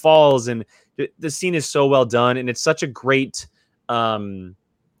and Luke falls. And the scene is so well done. And it's such a great, kind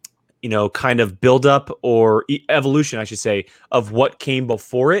of buildup or evolution, I should say, of what came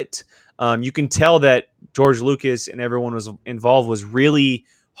before it. You can tell that George Lucas and everyone was involved was really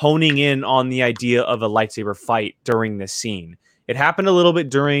honing in on the idea of a lightsaber fight during this scene. It happened a little bit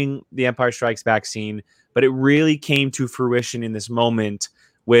during the Empire Strikes Back scene, but it really came to fruition in this moment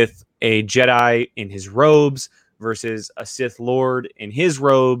with a Jedi in his robes versus a Sith Lord in his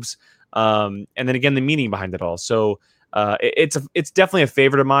robes. And then again, the meaning behind it all. So it's definitely a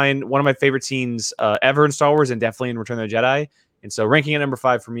favorite of mine. One of my favorite scenes ever in Star Wars, and definitely in Return of the Jedi. And so ranking at number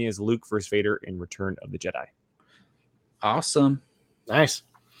 5 for me is Luke versus Vader in Return of the Jedi. Awesome. Nice.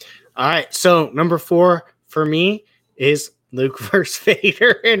 All right. So number 4 for me is Luke versus Vader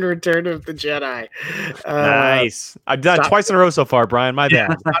in Return of the Jedi. Nice. I've done twice in a row so far, Brian. My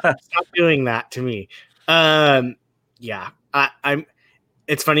bad. Stop doing that to me. Yeah. I'm.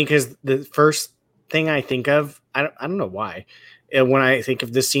 It's funny because the first thing I think of, I don't know why, when I think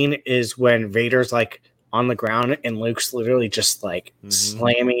of this scene is when Vader's like on the ground and Luke's literally just like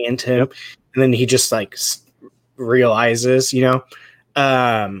slamming into him, and then he just like realizes, yeah.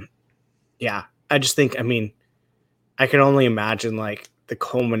 I just think, I can only imagine like the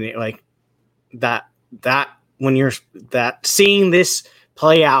culminate, like that when you're seeing this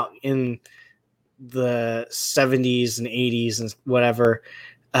play out in the 70s and 80s and whatever,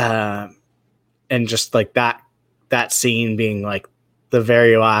 and just like that scene being like the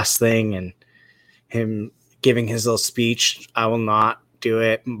very last thing, and him giving his little speech, I will not do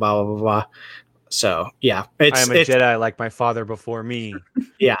it, blah, blah, blah, blah. So, yeah. I am a Jedi like my father before me.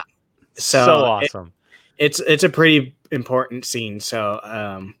 Yeah. So awesome. It's a pretty important scene.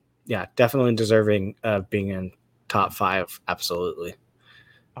 So, yeah, definitely deserving of being in top 5. Absolutely.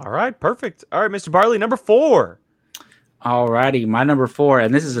 All right. Perfect. All right, Mr. Barley, number 4. Alrighty, my number 4,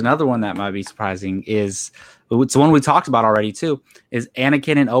 and this is another one that might be surprising, is it's the one we talked about already too, is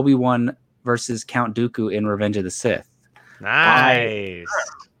Anakin and Obi-Wan versus Count Dooku in Revenge of the Sith. Nice.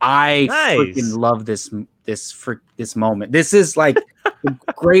 I freaking love this moment. This is like the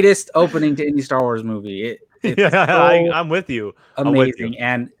greatest opening to any Star Wars movie. I'm with you. Amazing.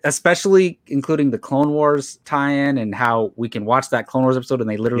 And especially including the Clone Wars tie-in and how we can watch that Clone Wars episode and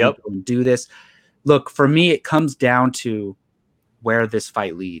they literally go and do this. look, for me, it comes down to where this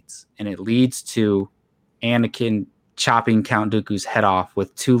fight leads, and it leads to Anakin chopping Count Dooku's head off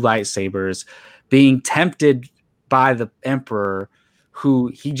with 2 lightsabers, being tempted by the Emperor,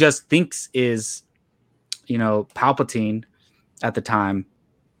 who he just thinks is, Palpatine at the time,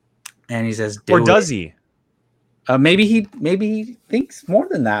 and he says, or does he? Maybe he thinks more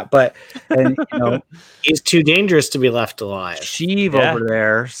than that, but he's too dangerous to be left alive. Sheev over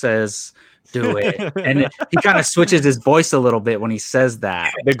there says, "Do it," and he kind of switches his voice a little bit when he says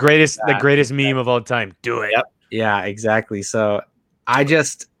that. The greatest meme of all time. Do it. Yep. Yeah, exactly. So I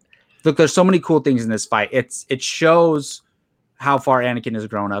just look. There's so many cool things in this fight. It shows how far Anakin has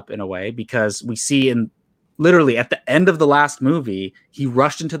grown up in a way, because we see literally at the end of the last movie, he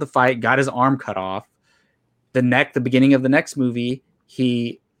rushed into the fight, got his arm cut off. The beginning of the next movie,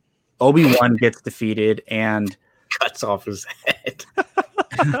 Obi-Wan gets defeated and cuts off his head.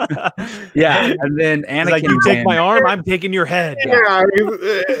 Yeah, and then Anakin, like, you take my arm, I'm taking your head. Yeah,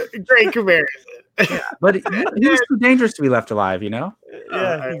 great comparison. Yeah, but he was too dangerous to be left alive, Yeah,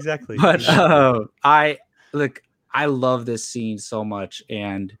 exactly. But I love this scene so much,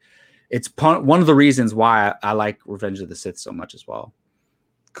 and it's one of the reasons why I like Revenge of the Sith so much as well.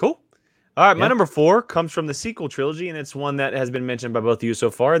 Cool. All right, my number 4 comes from the sequel trilogy, and it's one that has been mentioned by both of you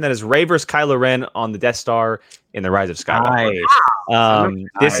so far, and that is Rey vs. Kylo Ren on the Death Star in The Rise of Skywalker.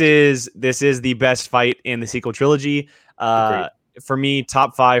 Nice. This is the best fight in the sequel trilogy. For me,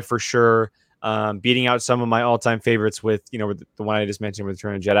 top 5 for sure. Beating out some of my all-time favorites with the one I just mentioned with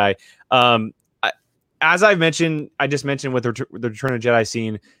Return of the Jedi. As I just mentioned with the Return of the Jedi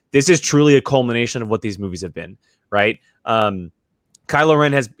scene, this is truly a culmination of what these movies have been, right? Kylo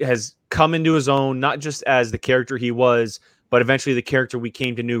Ren has come into his own, not just as the character he was, but eventually the character we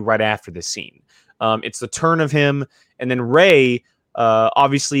came to know right after this scene. It's the turn of him, and then Rey,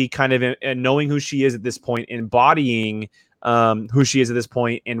 obviously kind of knowing who she is at this point, embodying who she is at this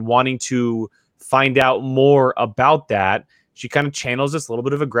point, and wanting to find out more about that. She kind of channels this little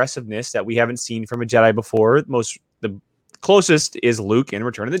bit of aggressiveness that we haven't seen from a Jedi before. The closest is Luke in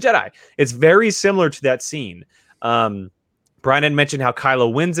Return of the Jedi. It's very similar to that scene. Brian had mentioned how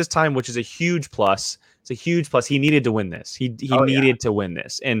Kylo wins this time, which is a huge plus. It's a huge plus. He needed to win this. He needed to win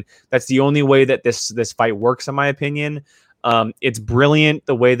this, and that's the only way that this fight works, in my opinion. It's brilliant.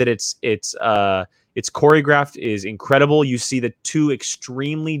 The way that it's choreographed is incredible. You see the 2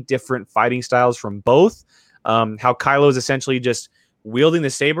 extremely different fighting styles from both. How Kylo is essentially just wielding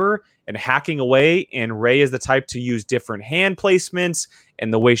the saber and hacking away, and Rey is the type to use different hand placements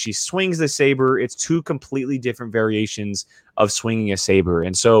and the way she swings the saber. It's 2 completely different variations of swinging a saber.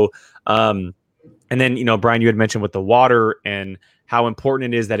 And so, and then, Brian, you had mentioned with the water and how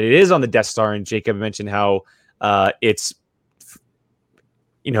important it is that it is on the Death Star. And Jacob mentioned how it's,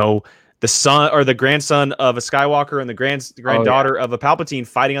 the son or the grandson of a Skywalker and the granddaughter of a Palpatine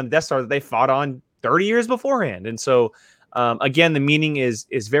fighting on the Death Star that they fought on 30 years beforehand. And so, again, the meaning is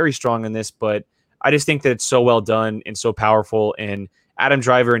very strong in this, but I just think that it's so well done and so powerful. And Adam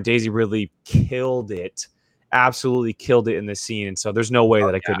Driver and Daisy Ridley killed it, absolutely killed it in this scene. And so there's no way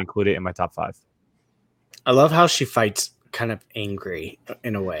that I could include it in my top 5. I love how she fights kind of angry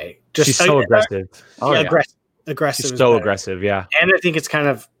in a way. She's so aggressive. Aggressive. She's so aggressive, yeah. And I think it's kind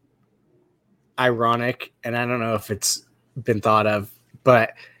of ironic, and I don't know if it's been thought of,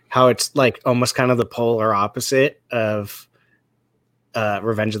 but how it's like almost kind of the polar opposite of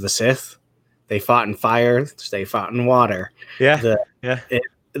Revenge of the Sith. They fought in fire, they fought in water. Yeah.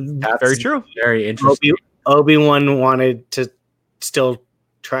 That's very true. Very interesting. Obi-Wan wanted to still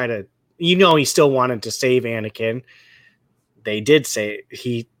try to, he still wanted to save Anakin. They did say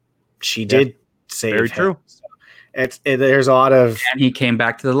she did save very him. True. So there's a lot of, and he came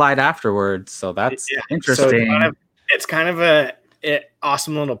back to the light afterwards. So that's interesting. So it's kind of a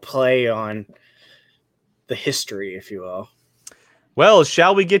awesome little play on the history, if you will. Well,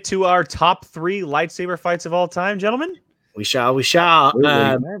 shall we get to our top 3 lightsaber fights of all time, gentlemen? We shall.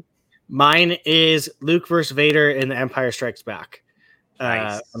 Mine is Luke versus Vader in The Empire Strikes Back.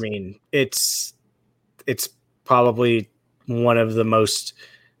 Nice. I mean, it's probably one of the most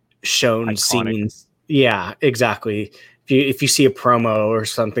shown Iconic scenes. Yeah, exactly. If you see a promo or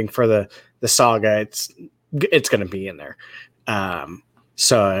something for the saga, it's going to be in there.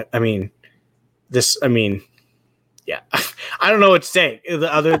 So I mean, yeah, I don't know what to say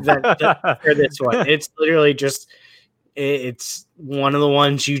other than for this one. It's literally just it's one of the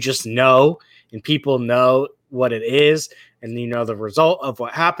ones you just know, and people know what it is, and the result of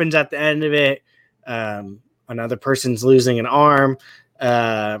what happens at the end of it. Another person's losing an arm,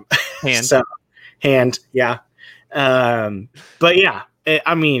 hand, yeah. But yeah,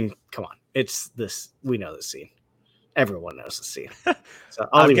 come on, it's this. We know the scene. Everyone knows the scene. So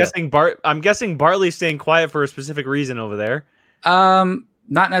I'm guessing Bartley's staying quiet for a specific reason over there.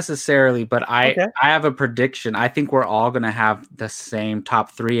 Not necessarily, but I have a prediction. I think we're all going to have the same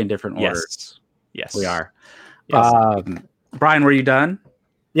top 3 in different orders. Yes, we are. Yes. Brian, were you done?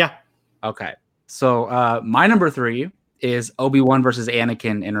 Yeah. Okay. So my number 3 is Obi-Wan versus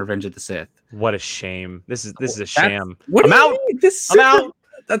Anakin in Revenge of the Sith. What a shame! This is a sham. I'm out. I'm out.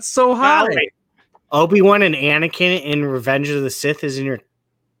 That's so high. Obi-Wan and Anakin in Revenge of the Sith is in your.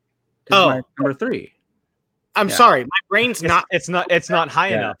 My number 3. I'm sorry, my brain's not. It's not high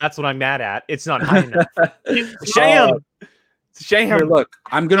enough. That's what I'm mad at. It's not high enough. Sham. Shame. Here, look,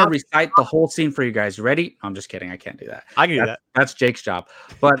 I'm gonna recite the whole scene for you guys. Ready? I'm just kidding. I can't do that. I can do that. That's Jake's job.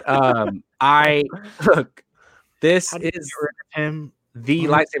 But I look. This is the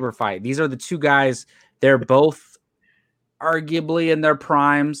lightsaber fight. These are the two guys. They're both arguably in their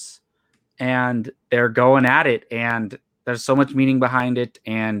primes, and they're going at it. And there's so much meaning behind it,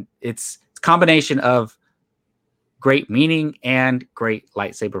 and it's a combination of great meaning and great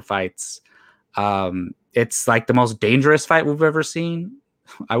lightsaber fights. It's like the most dangerous fight we've ever seen,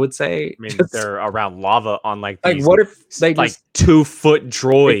 I would say. I mean, they're around lava on like what if they like 2-foot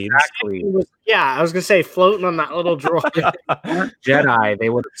droids? Exactly. I was gonna say floating on that little droid. Jedi, they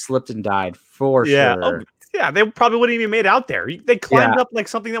would have slipped and died for sure. Oh, yeah, they probably wouldn't even made it out there. They climbed up like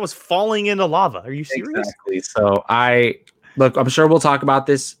something that was falling into lava. Are you serious? Exactly. So I'm sure we'll talk about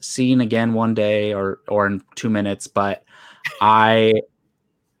this scene again one day or in 2 minutes, but I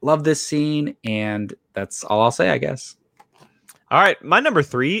love this scene, and that's all I'll say, I guess. All right, my number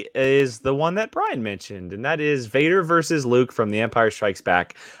 3 is the one that Brian mentioned, and that is Vader versus Luke from The Empire Strikes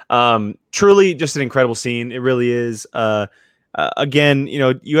Back. Truly just an incredible scene. It really is. Again,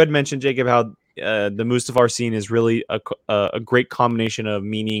 you had mentioned, Jacob, how the Mustafar scene is really a great combination of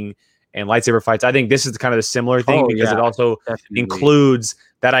meaning and lightsaber fights. I think this is kind of the similar thing because it also includes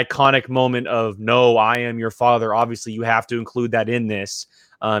that iconic moment of, no, I am your father. Obviously, you have to include that in this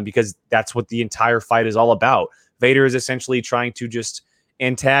because that's what the entire fight is all about. Vader is essentially trying to just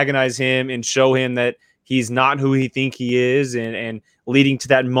antagonize him and show him that he's not who he think he is, and leading to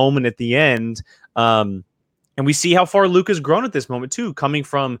that moment at the end. And we see how far Luke has grown at this moment too, coming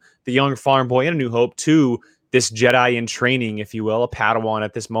from the young farm boy in A New Hope to this Jedi in training, if you will, a Padawan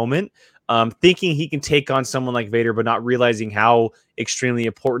at this moment, thinking he can take on someone like Vader, but not realizing how extremely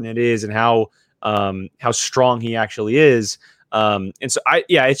important it is and how strong he actually is. And so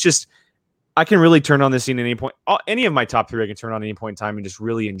it's just, I can really turn on this scene at any point. Any of my top 3 I can turn on at any point in time and just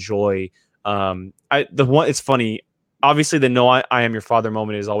really enjoy. It's funny. Obviously, the "No, I am your father"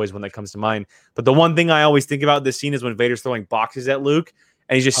 moment is always one that comes to mind. But the one thing I always think about this scene is when Vader's throwing boxes at Luke,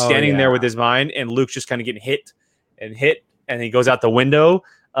 and he's just standing there with his mind, and Luke's just kind of getting hit, and he goes out the window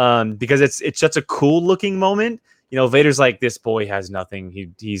because it's such a cool looking moment. Vader's like, this boy has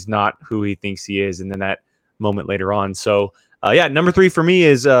nothing. He's not who he thinks he is, and then that moment later on. So. Number 3 for me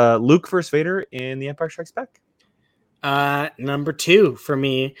is Luke versus Vader in The Empire Strikes Back. Number 2 for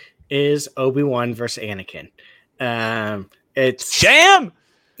me is Obi-Wan versus Anakin. It's sham.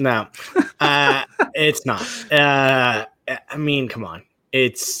 No, it's not. I mean, come on.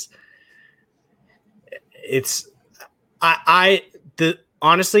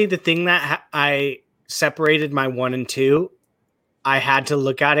 Honestly, the thing that I separated my 1 and 2, I had to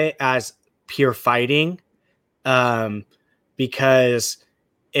look at it as pure fighting. Because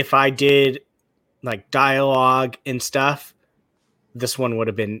if I did like dialogue and stuff, this one would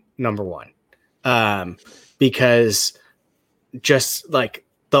have been number 1. Because just like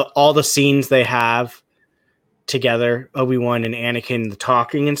all the scenes they have together, Obi-Wan and Anakin, the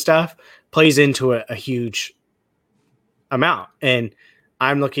talking and stuff, plays into a huge amount. And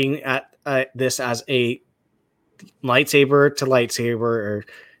I'm looking at this as a lightsaber to lightsaber, or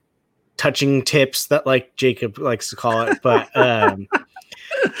touching tips that like Jacob likes to call it, but yeah,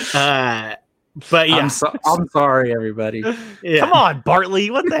 I'm sorry, everybody. Yeah. Come on,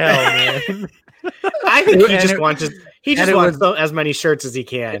 Bartley, what the hell, man? I think he just wants as many shirts as he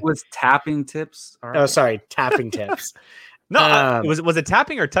can. It was tapping tips. Oh, sorry, tapping tips. No, was it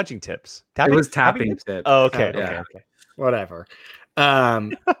tapping or touching tips? It was tapping tips. Oh, okay, okay. Whatever.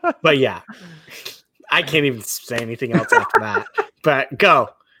 But yeah, I can't even say anything else after that. But go,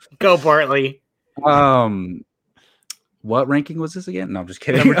 Bartley. What ranking was this again? No, I'm just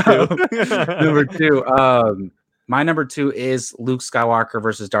kidding. Number 2. My number 2 is Luke Skywalker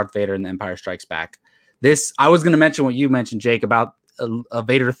versus Darth Vader in The Empire Strikes Back. I was going to mention what you mentioned, Jake, about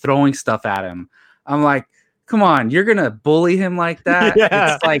Vader throwing stuff at him. I'm like, come on, you're gonna bully him like that?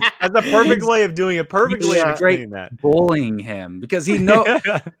 Yeah. It's like That's a perfect way of doing it. Perfect way of explaining that. bullying him because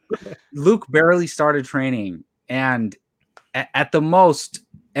Luke barely started training, and at the most,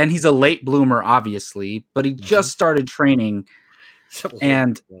 and he's a late bloomer, obviously, but he just started training,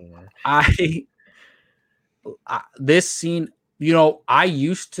 and this scene, I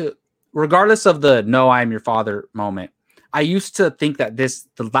used to, regardless of the "No, I am your father" moment, I used to think that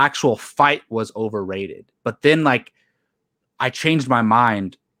the actual fight was overrated, but then I changed my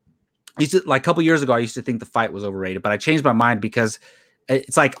mind. A couple years ago, I used to think the fight was overrated, but I changed my mind because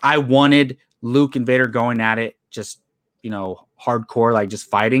it's like I wanted Luke and Vader going at it, just hardcore, just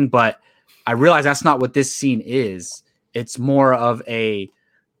fighting. But I realized that's not what this scene is. It's more of a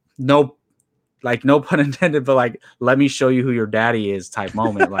no pun intended, but let me show you who your daddy is type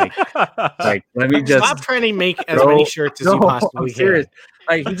moment. Let me just stop trying to make as many shirts as you possibly can.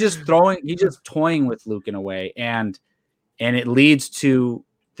 He's just toying with Luke in a way, and it leads to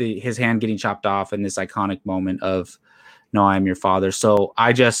his hand getting chopped off in this iconic moment of "No, I am your father." So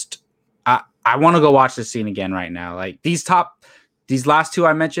I want to go watch this scene again right now. These last two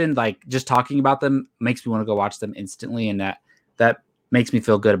I mentioned, just talking about them makes me want to go watch them instantly, and that makes me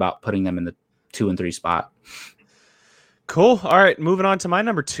feel good about putting them in the 2 and 3 spot. Cool. All right, moving on to my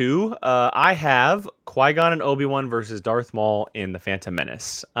number 2. I have Qui-Gon and Obi-Wan versus Darth Maul in The Phantom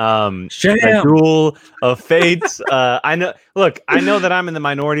Menace. The Duel of Fates. I know that I'm in the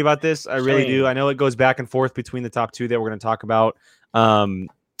minority about this. I really do. I know it goes back and forth between the top 2 that we're going to talk about.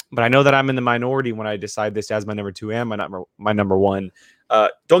 But I know that I'm in the minority when I decide this as my number 2 and my number 1.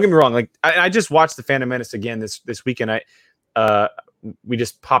 Don't get me wrong. I just watched The Phantom Menace again this weekend. We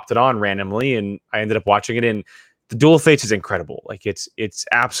just popped it on randomly, and I ended up watching it. And the Duel of Fates is incredible. It's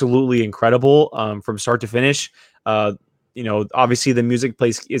absolutely incredible from start to finish. Obviously the music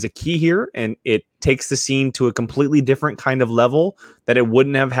is a key here, and it takes the scene to a completely different kind of level that it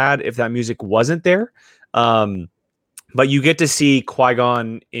wouldn't have had if that music wasn't there. But you get to see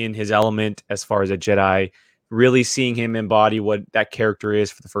Qui-Gon in his element as far as a Jedi, really seeing him embody what that character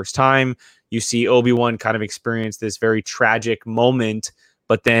is for the first time. You see Obi-Wan kind of experience this very tragic moment,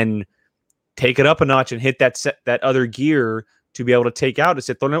 but then take it up a notch and hit that other gear to be able to take out a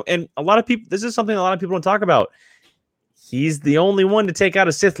Sith Lord. And a lot of people, this is something a lot of people don't talk about. He's the only one to take out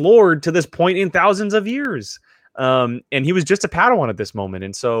a Sith Lord to this point in thousands of years. And he was just a Padawan at this moment.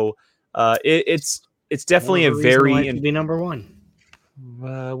 And so it's definitely a very be number 1.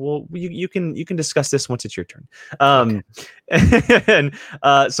 Well, you can discuss this once it's your turn. And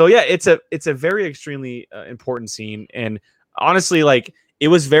so yeah, it's a very extremely important scene, and honestly, it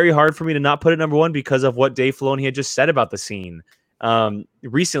was very hard for me to not put it number 1 because of what Dave Filoni had just said about the scene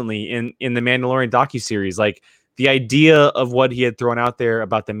recently in the Mandalorian docuseries. The idea of what he had thrown out there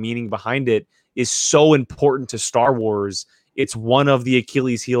about the meaning behind it is so important to Star Wars. It's one of the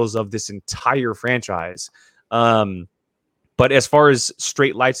Achilles heels of this entire franchise. But as far as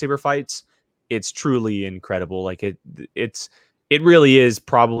straight lightsaber fights, it's truly incredible. It really is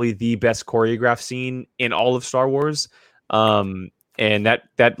probably the best choreographed scene in all of Star Wars. And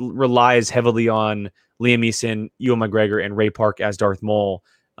that relies heavily on Liam Neeson, Ewan McGregor, and Ray Park as Darth Maul.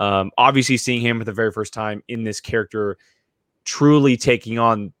 Obviously seeing him for the very first time in this character, truly taking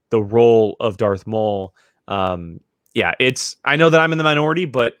on the role of Darth Maul. Yeah, I know that I'm in the minority,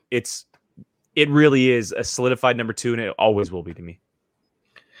 but it really is a solidified number 2, and it always will be to me.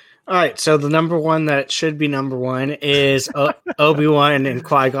 All right, so the number 1 that should be number 1 is Obi-Wan and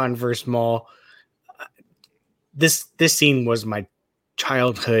Qui-Gon versus Maul. This scene was my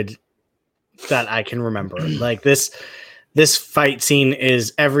childhood that I can remember. This fight scene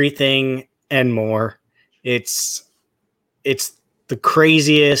is everything and more. It's the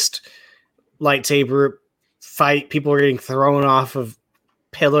craziest lightsaber fight. People are getting thrown off of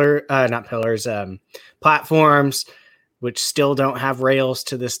platforms, which still don't have rails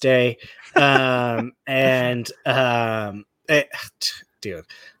to this day. Dude,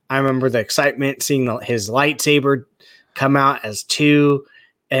 I remember the excitement seeing his lightsaber come out as 2,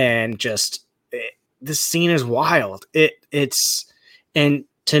 and just this scene is wild. And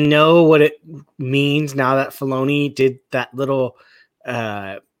to know what it means now that Filoni did that little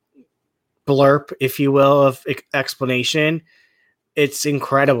blurb, if you will, of explanation, it's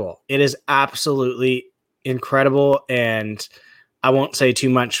incredible. It is absolutely incredible, and I won't say too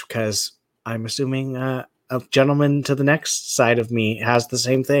much because I'm assuming a gentleman to the next side of me has the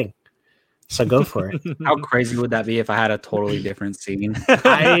same thing. So go for it. How crazy would that be if I had a totally different scene?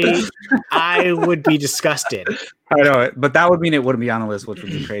 I would be disgusted. I know it, but that would mean it wouldn't be on the list, which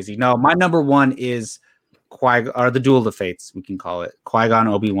would be crazy. No, my number 1 is or the Duel of the Fates, we can call it Qui-Gon,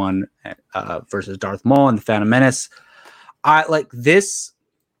 Obi-Wan versus Darth Maul and the Phantom Menace. I like this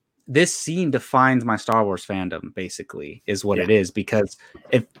scene defines my Star Wars fandom, basically, is what it is, because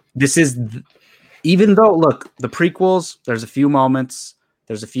if this is even though, look, the prequels, there's a few moments,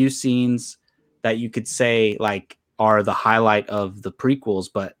 there's a few scenes that you could say like are the highlight of the prequels,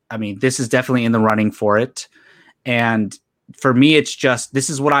 but I mean, this is definitely in the running for it. And for me, it's just, this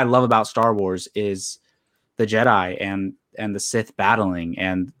is what I love about Star Wars is the Jedi and the Sith battling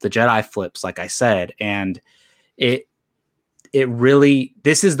and the Jedi flips, like I said. And it really,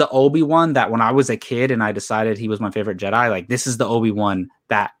 this is the Obi-Wan that when I was a kid and I decided he was my favorite Jedi, like this is the Obi-Wan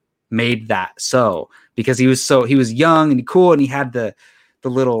that made that so, because he was young and cool and he had the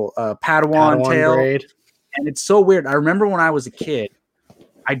little Padawan tail. Braid. And it's so weird. I remember when I was a kid,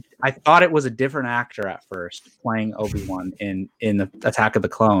 I thought it was a different actor at first playing Obi-Wan in the Attack of the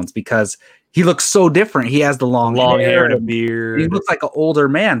Clones because he looks so different. He has the long hair and a beard. He looks like an older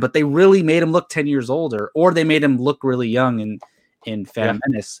man, but they really made him look 10 years older, or they made him look really young in Phantom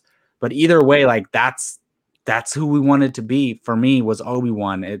Menace. But either way, like that's who we wanted to be. For me, was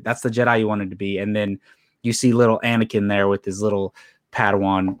Obi-Wan. That's the Jedi you wanted to be. And then you see little Anakin there with his little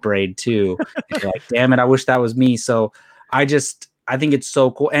Padawan braid too. And you're like, damn it, I wish that was me. So I think it's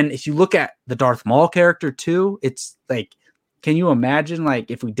so cool. And if you look at the Darth Maul character too, it's like, can you imagine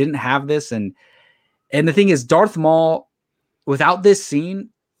like if we didn't have this? And the thing is, Darth Maul, without this scene,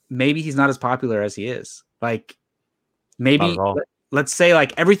 maybe he's not as popular as he is. Like maybe let's say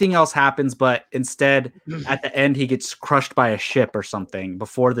like everything else happens, but instead at the end he gets crushed by a ship or something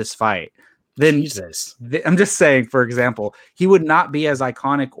before this fight. Then I'm just saying, for example, he would not be as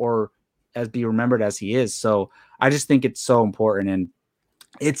iconic or as be remembered as he is. So I just think it's so important, and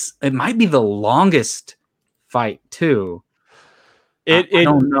it might be the longest fight too. I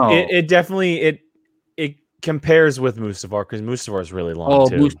don't know. It definitely compares with Mustafar because Mustafar is really long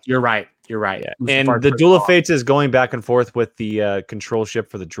too. You're right. Yeah. And the Duel of Fates is going back and forth with the control ship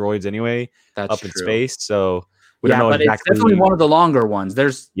for the droids anyway. That's up true. in space. So we don't know but exactly. It's definitely one of the longer ones.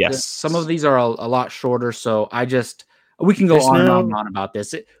 There's some of these are a lot shorter. So we can go on and on about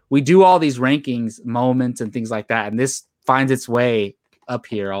this. We do all these rankings, moments, and things like that, and this finds its way up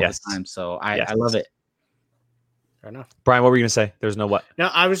here all the time. So I love it. Fair enough. Brian, what were you gonna say? There's no what? No,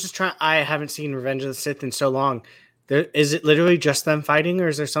 I was just trying. I haven't seen Revenge of the Sith in so long. Is it literally just them fighting, or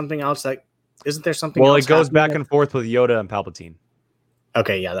is there something else? Like, isn't there something? Well, else it goes back and forth with Yoda and Palpatine.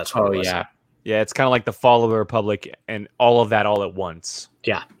 Okay, yeah, that's what it was. Yeah, it's kind of like the fall of the Republic and all of that all at once.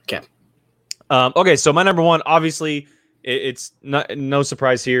 Yeah. Okay. Okay, so my number one, obviously, it's no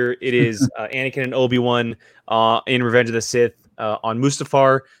surprise here. It is Anakin and Obi-Wan in Revenge of the Sith on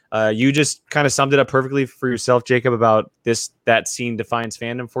Mustafar. You just kind of summed it up perfectly for yourself, Jacob, about that scene defines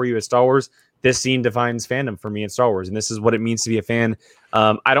fandom for you at Star Wars. This scene defines fandom for me in Star Wars, and this is what it means to be a fan.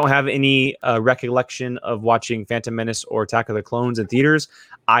 I don't have any recollection of watching Phantom Menace or Attack of the Clones in theaters.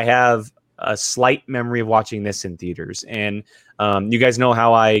 I have a slight memory of watching this in theaters, and you guys know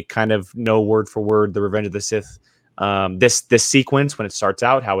how I kind of know word for word the Revenge of the Sith, this sequence when it starts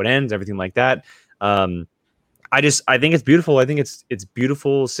out, how it ends, everything like that. I think it's beautiful. I think it's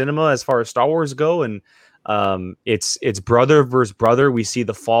beautiful cinema as far as Star Wars go, and it's brother versus brother. We see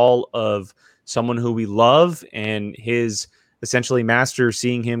the fall of someone who we love and his essentially master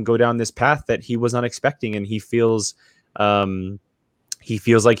seeing him go down this path that he was not expecting, and he feels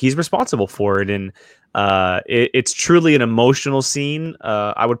like he's responsible for it. And it's truly an emotional scene.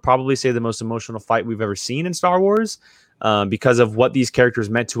 I would probably say the most emotional fight we've ever seen in Star Wars because of what these characters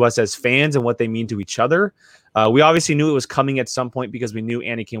meant to us as fans and what they mean to each other. We obviously knew it was coming at some point because we knew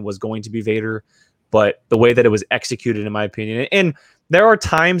Anakin was going to be Vader, but the way that it was executed, in my opinion, and there are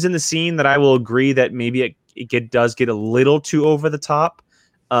times in the scene that I will agree that maybe it does get a little too over the top.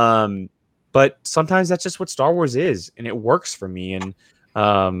 But sometimes that's just what Star Wars is, and it works for me. And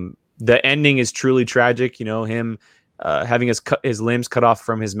the ending is truly tragic. You know, him having his limbs cut off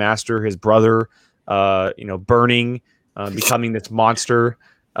from his master, his brother, burning, becoming this monster.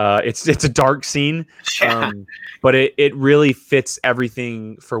 It's a dark scene, but it really fits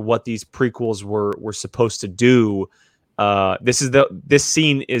everything for what these prequels were supposed to do. This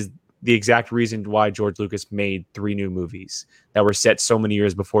scene is the exact reason why George Lucas made 3 new movies that were set so many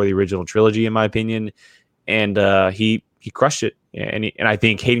years before the original trilogy, in my opinion. And he crushed it. And I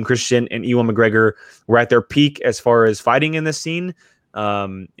think Hayden Christensen and Ewan McGregor were at their peak as far as fighting in this scene.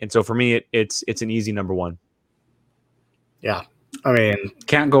 And so for me, it's an easy number one. Yeah. I mean,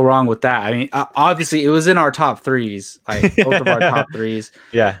 Can't go wrong with that. I mean, obviously, it was in our top threes, like both of our top threes.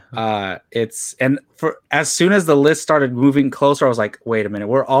 Yeah. For as soon as the list started moving closer, I was like, wait a minute,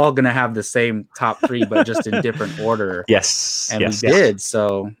 we're all gonna have the same top three, but just in different order. Yes. And yes. we did.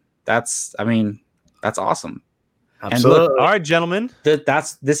 So that's awesome. absolutely. And look, All right, gentlemen.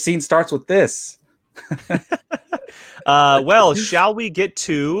 this scene starts with this. Well, shall we get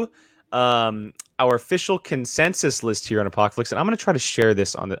to our official consensus list here on Apocalypse? And I'm going to try to share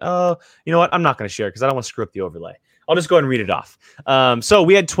this on the. Oh, you know what? I'm not going to share because I don't want to screw up the overlay. I'll just go ahead and read it off. So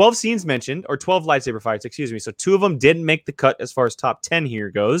we had 12 scenes mentioned, or 12 lightsaber fights, excuse me. So 2 of them didn't make the cut as far as top 10 here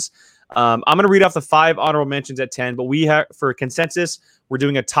goes. I'm going to read off the 5 honorable mentions at 10, but we have, for consensus, we're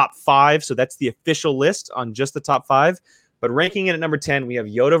doing a top 5. So that's the official list on just the top 5. But ranking it at number 10, we have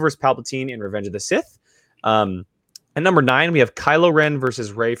Yoda versus Palpatine in Revenge of the Sith. At number 9, we have Kylo Ren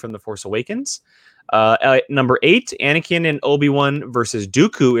versus Rey from The Force Awakens. At number 8, Anakin and Obi-Wan versus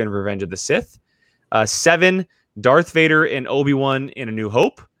Dooku in Revenge of the Sith. 7, Darth Vader and Obi-Wan in A New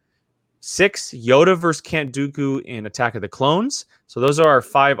Hope. 6, Yoda versus Count Dooku in Attack of the Clones. So those are our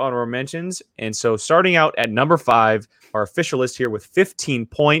 5 honorable mentions. And so starting out at number 5, our official list here with 15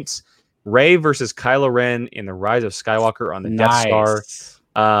 points, Rey versus Kylo Ren in The Rise of Skywalker on the Death Star.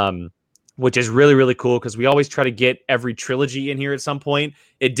 Which is really, really cool because we always try to get every trilogy in here at some point.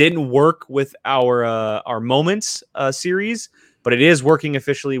 It didn't work with our Moments series, but it is working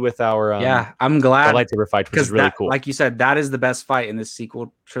officially with our I'm glad lightsaber fight, which is really cool. Like you said, that is the best fight in this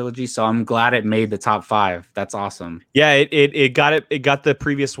sequel trilogy. So I'm glad it made the top 5. That's awesome. Yeah, it got the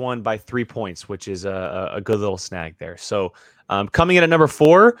previous one by 3 points, which is a good little snag there. So coming in at number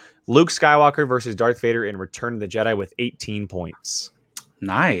 4, Luke Skywalker versus Darth Vader in Return of the Jedi with 18 points.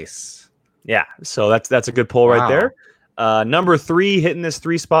 Nice. Yeah, so that's a good pull right there. Number 3, hitting this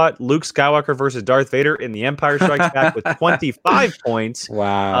 3 spot, Luke Skywalker versus Darth Vader in The Empire Strikes Back with 25 points.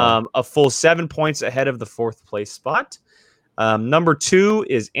 Wow. A full 7 points ahead of the 4th place spot. Number 2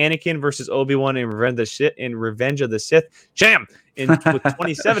 is Anakin versus Obi-Wan in Revenge of the Sith. With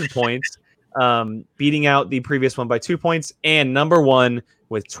 27 points, beating out the previous one by 2 points. And number 1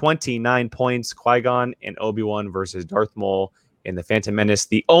 with 29 points, Qui-Gon and Obi-Wan versus Darth Maul in The Phantom Menace,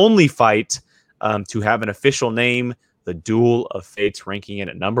 the only fight to have an official name, the Duel of Fates, ranking it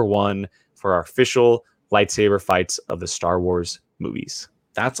at number 1 for our official lightsaber fights of the Star Wars movies.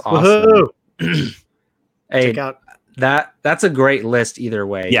 That's awesome. Hey, Check out. that's a great list either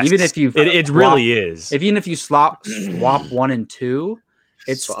way. Yes, even if you it really is. Even if you swap 1 and 2,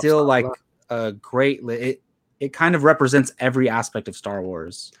 it's still like a great. It kind of represents every aspect of Star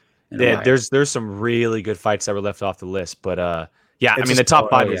Wars. Yeah, there's some really good fights that were left off the list, but yeah, I mean the top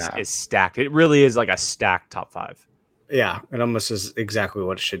 5 is stacked. It really is like a stacked top 5. Yeah, it almost is exactly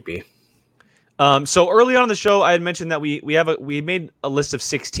what it should be. So early on in the show, I had mentioned that we made a list of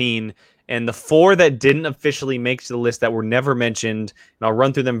 16, and the 4 that didn't officially make the list that were never mentioned, and I'll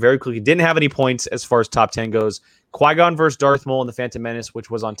run through them very quickly. Didn't have any points as far as top 10 goes. Qui-Gon versus Darth Maul in The Phantom Menace,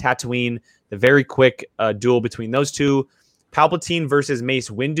 which was on Tatooine. The very quick duel between those two. Palpatine versus Mace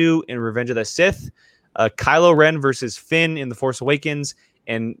Windu in Revenge of the Sith, Kylo Ren versus Finn in The Force Awakens,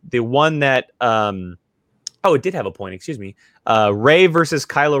 and the one that it did have a point, excuse me. Rey versus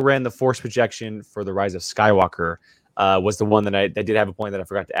Kylo Ren, the Force projection for The Rise of Skywalker was the one that did have a point that I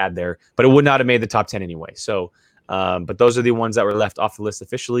forgot to add there, but it would not have made the top 10 anyway. So, but those are the ones that were left off the list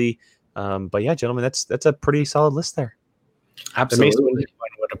officially. But yeah, gentlemen, that's a pretty solid list there. Absolutely. The Mace Windu one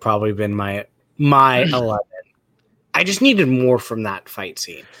would have probably been my 11. I just needed more from that fight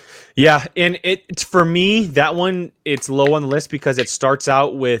scene. Yeah, and it's for me, that one, it's low on the list because it starts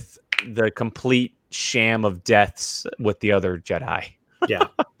out with the complete sham of deaths with the other Jedi. Yeah,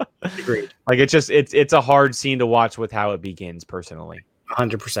 agreed. Like it's a hard scene to watch with how it begins, personally.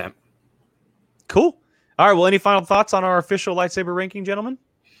 100%. Cool. All right, well, any final thoughts on our official lightsaber ranking, gentlemen?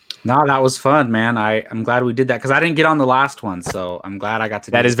 No, that was fun, man. I'm glad we did that because I didn't get on the last one, so I'm glad I got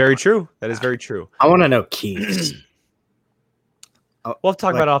to. That is very true. That is very true. I want to know Keith's. We'll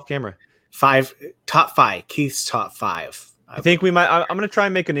talk about it off camera. Top 5. Keith's top 5. I think we might. I'm going to try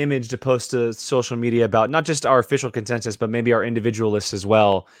and make an image to post to social media about not just our official consensus, but maybe our individual lists as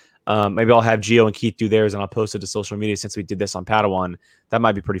well. Maybe I'll have Gio and Keith do theirs, and I'll post it to social media since we did this on Padawan. That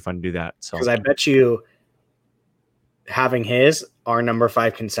might be pretty fun to do that. So, because I bet you having our number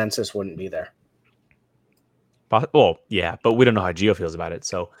 5 consensus wouldn't be there. Well, yeah, but we don't know how Gio feels about it,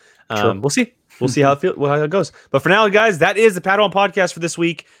 so we'll see. We'll see how it goes. But for now, guys, that is the Padawan podcast for this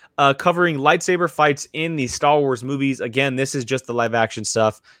week, covering lightsaber fights in the Star Wars movies. Again, this is just the live action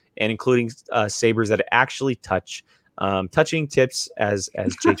stuff, and including sabers that actually touch. touching tips as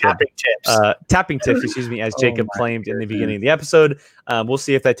Jacob tapping tips, excuse me, as Jacob claimed in the beginning of the episode. We'll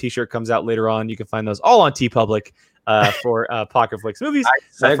see if that t-shirt comes out later on. You can find those all on TeePublic for Pocket Flicks movies.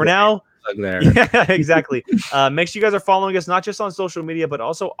 For now, there. Yeah, exactly. Make sure you guys are following us not just on social media but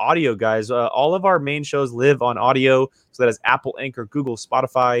also audio, guys. All of our main shows live on audio, so that is Apple, Anchor, Google,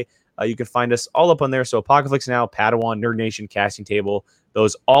 Spotify. You can find us all up on there. So Pocket Flicks Now, Padawan, Nerd Nation, Casting Table,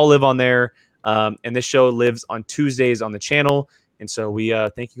 those all live on there. And this show lives on Tuesdays on the channel. And so we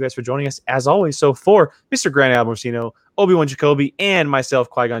thank you guys for joining us as always. So for Mr. Grant Albertino, Obi-Wan Jacoby, and myself,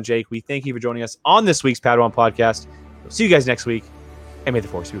 Qui-Gon Jake, we thank you for joining us on this week's Padawan podcast. We'll see you guys next week, and may the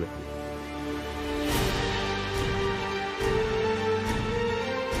Force be with you.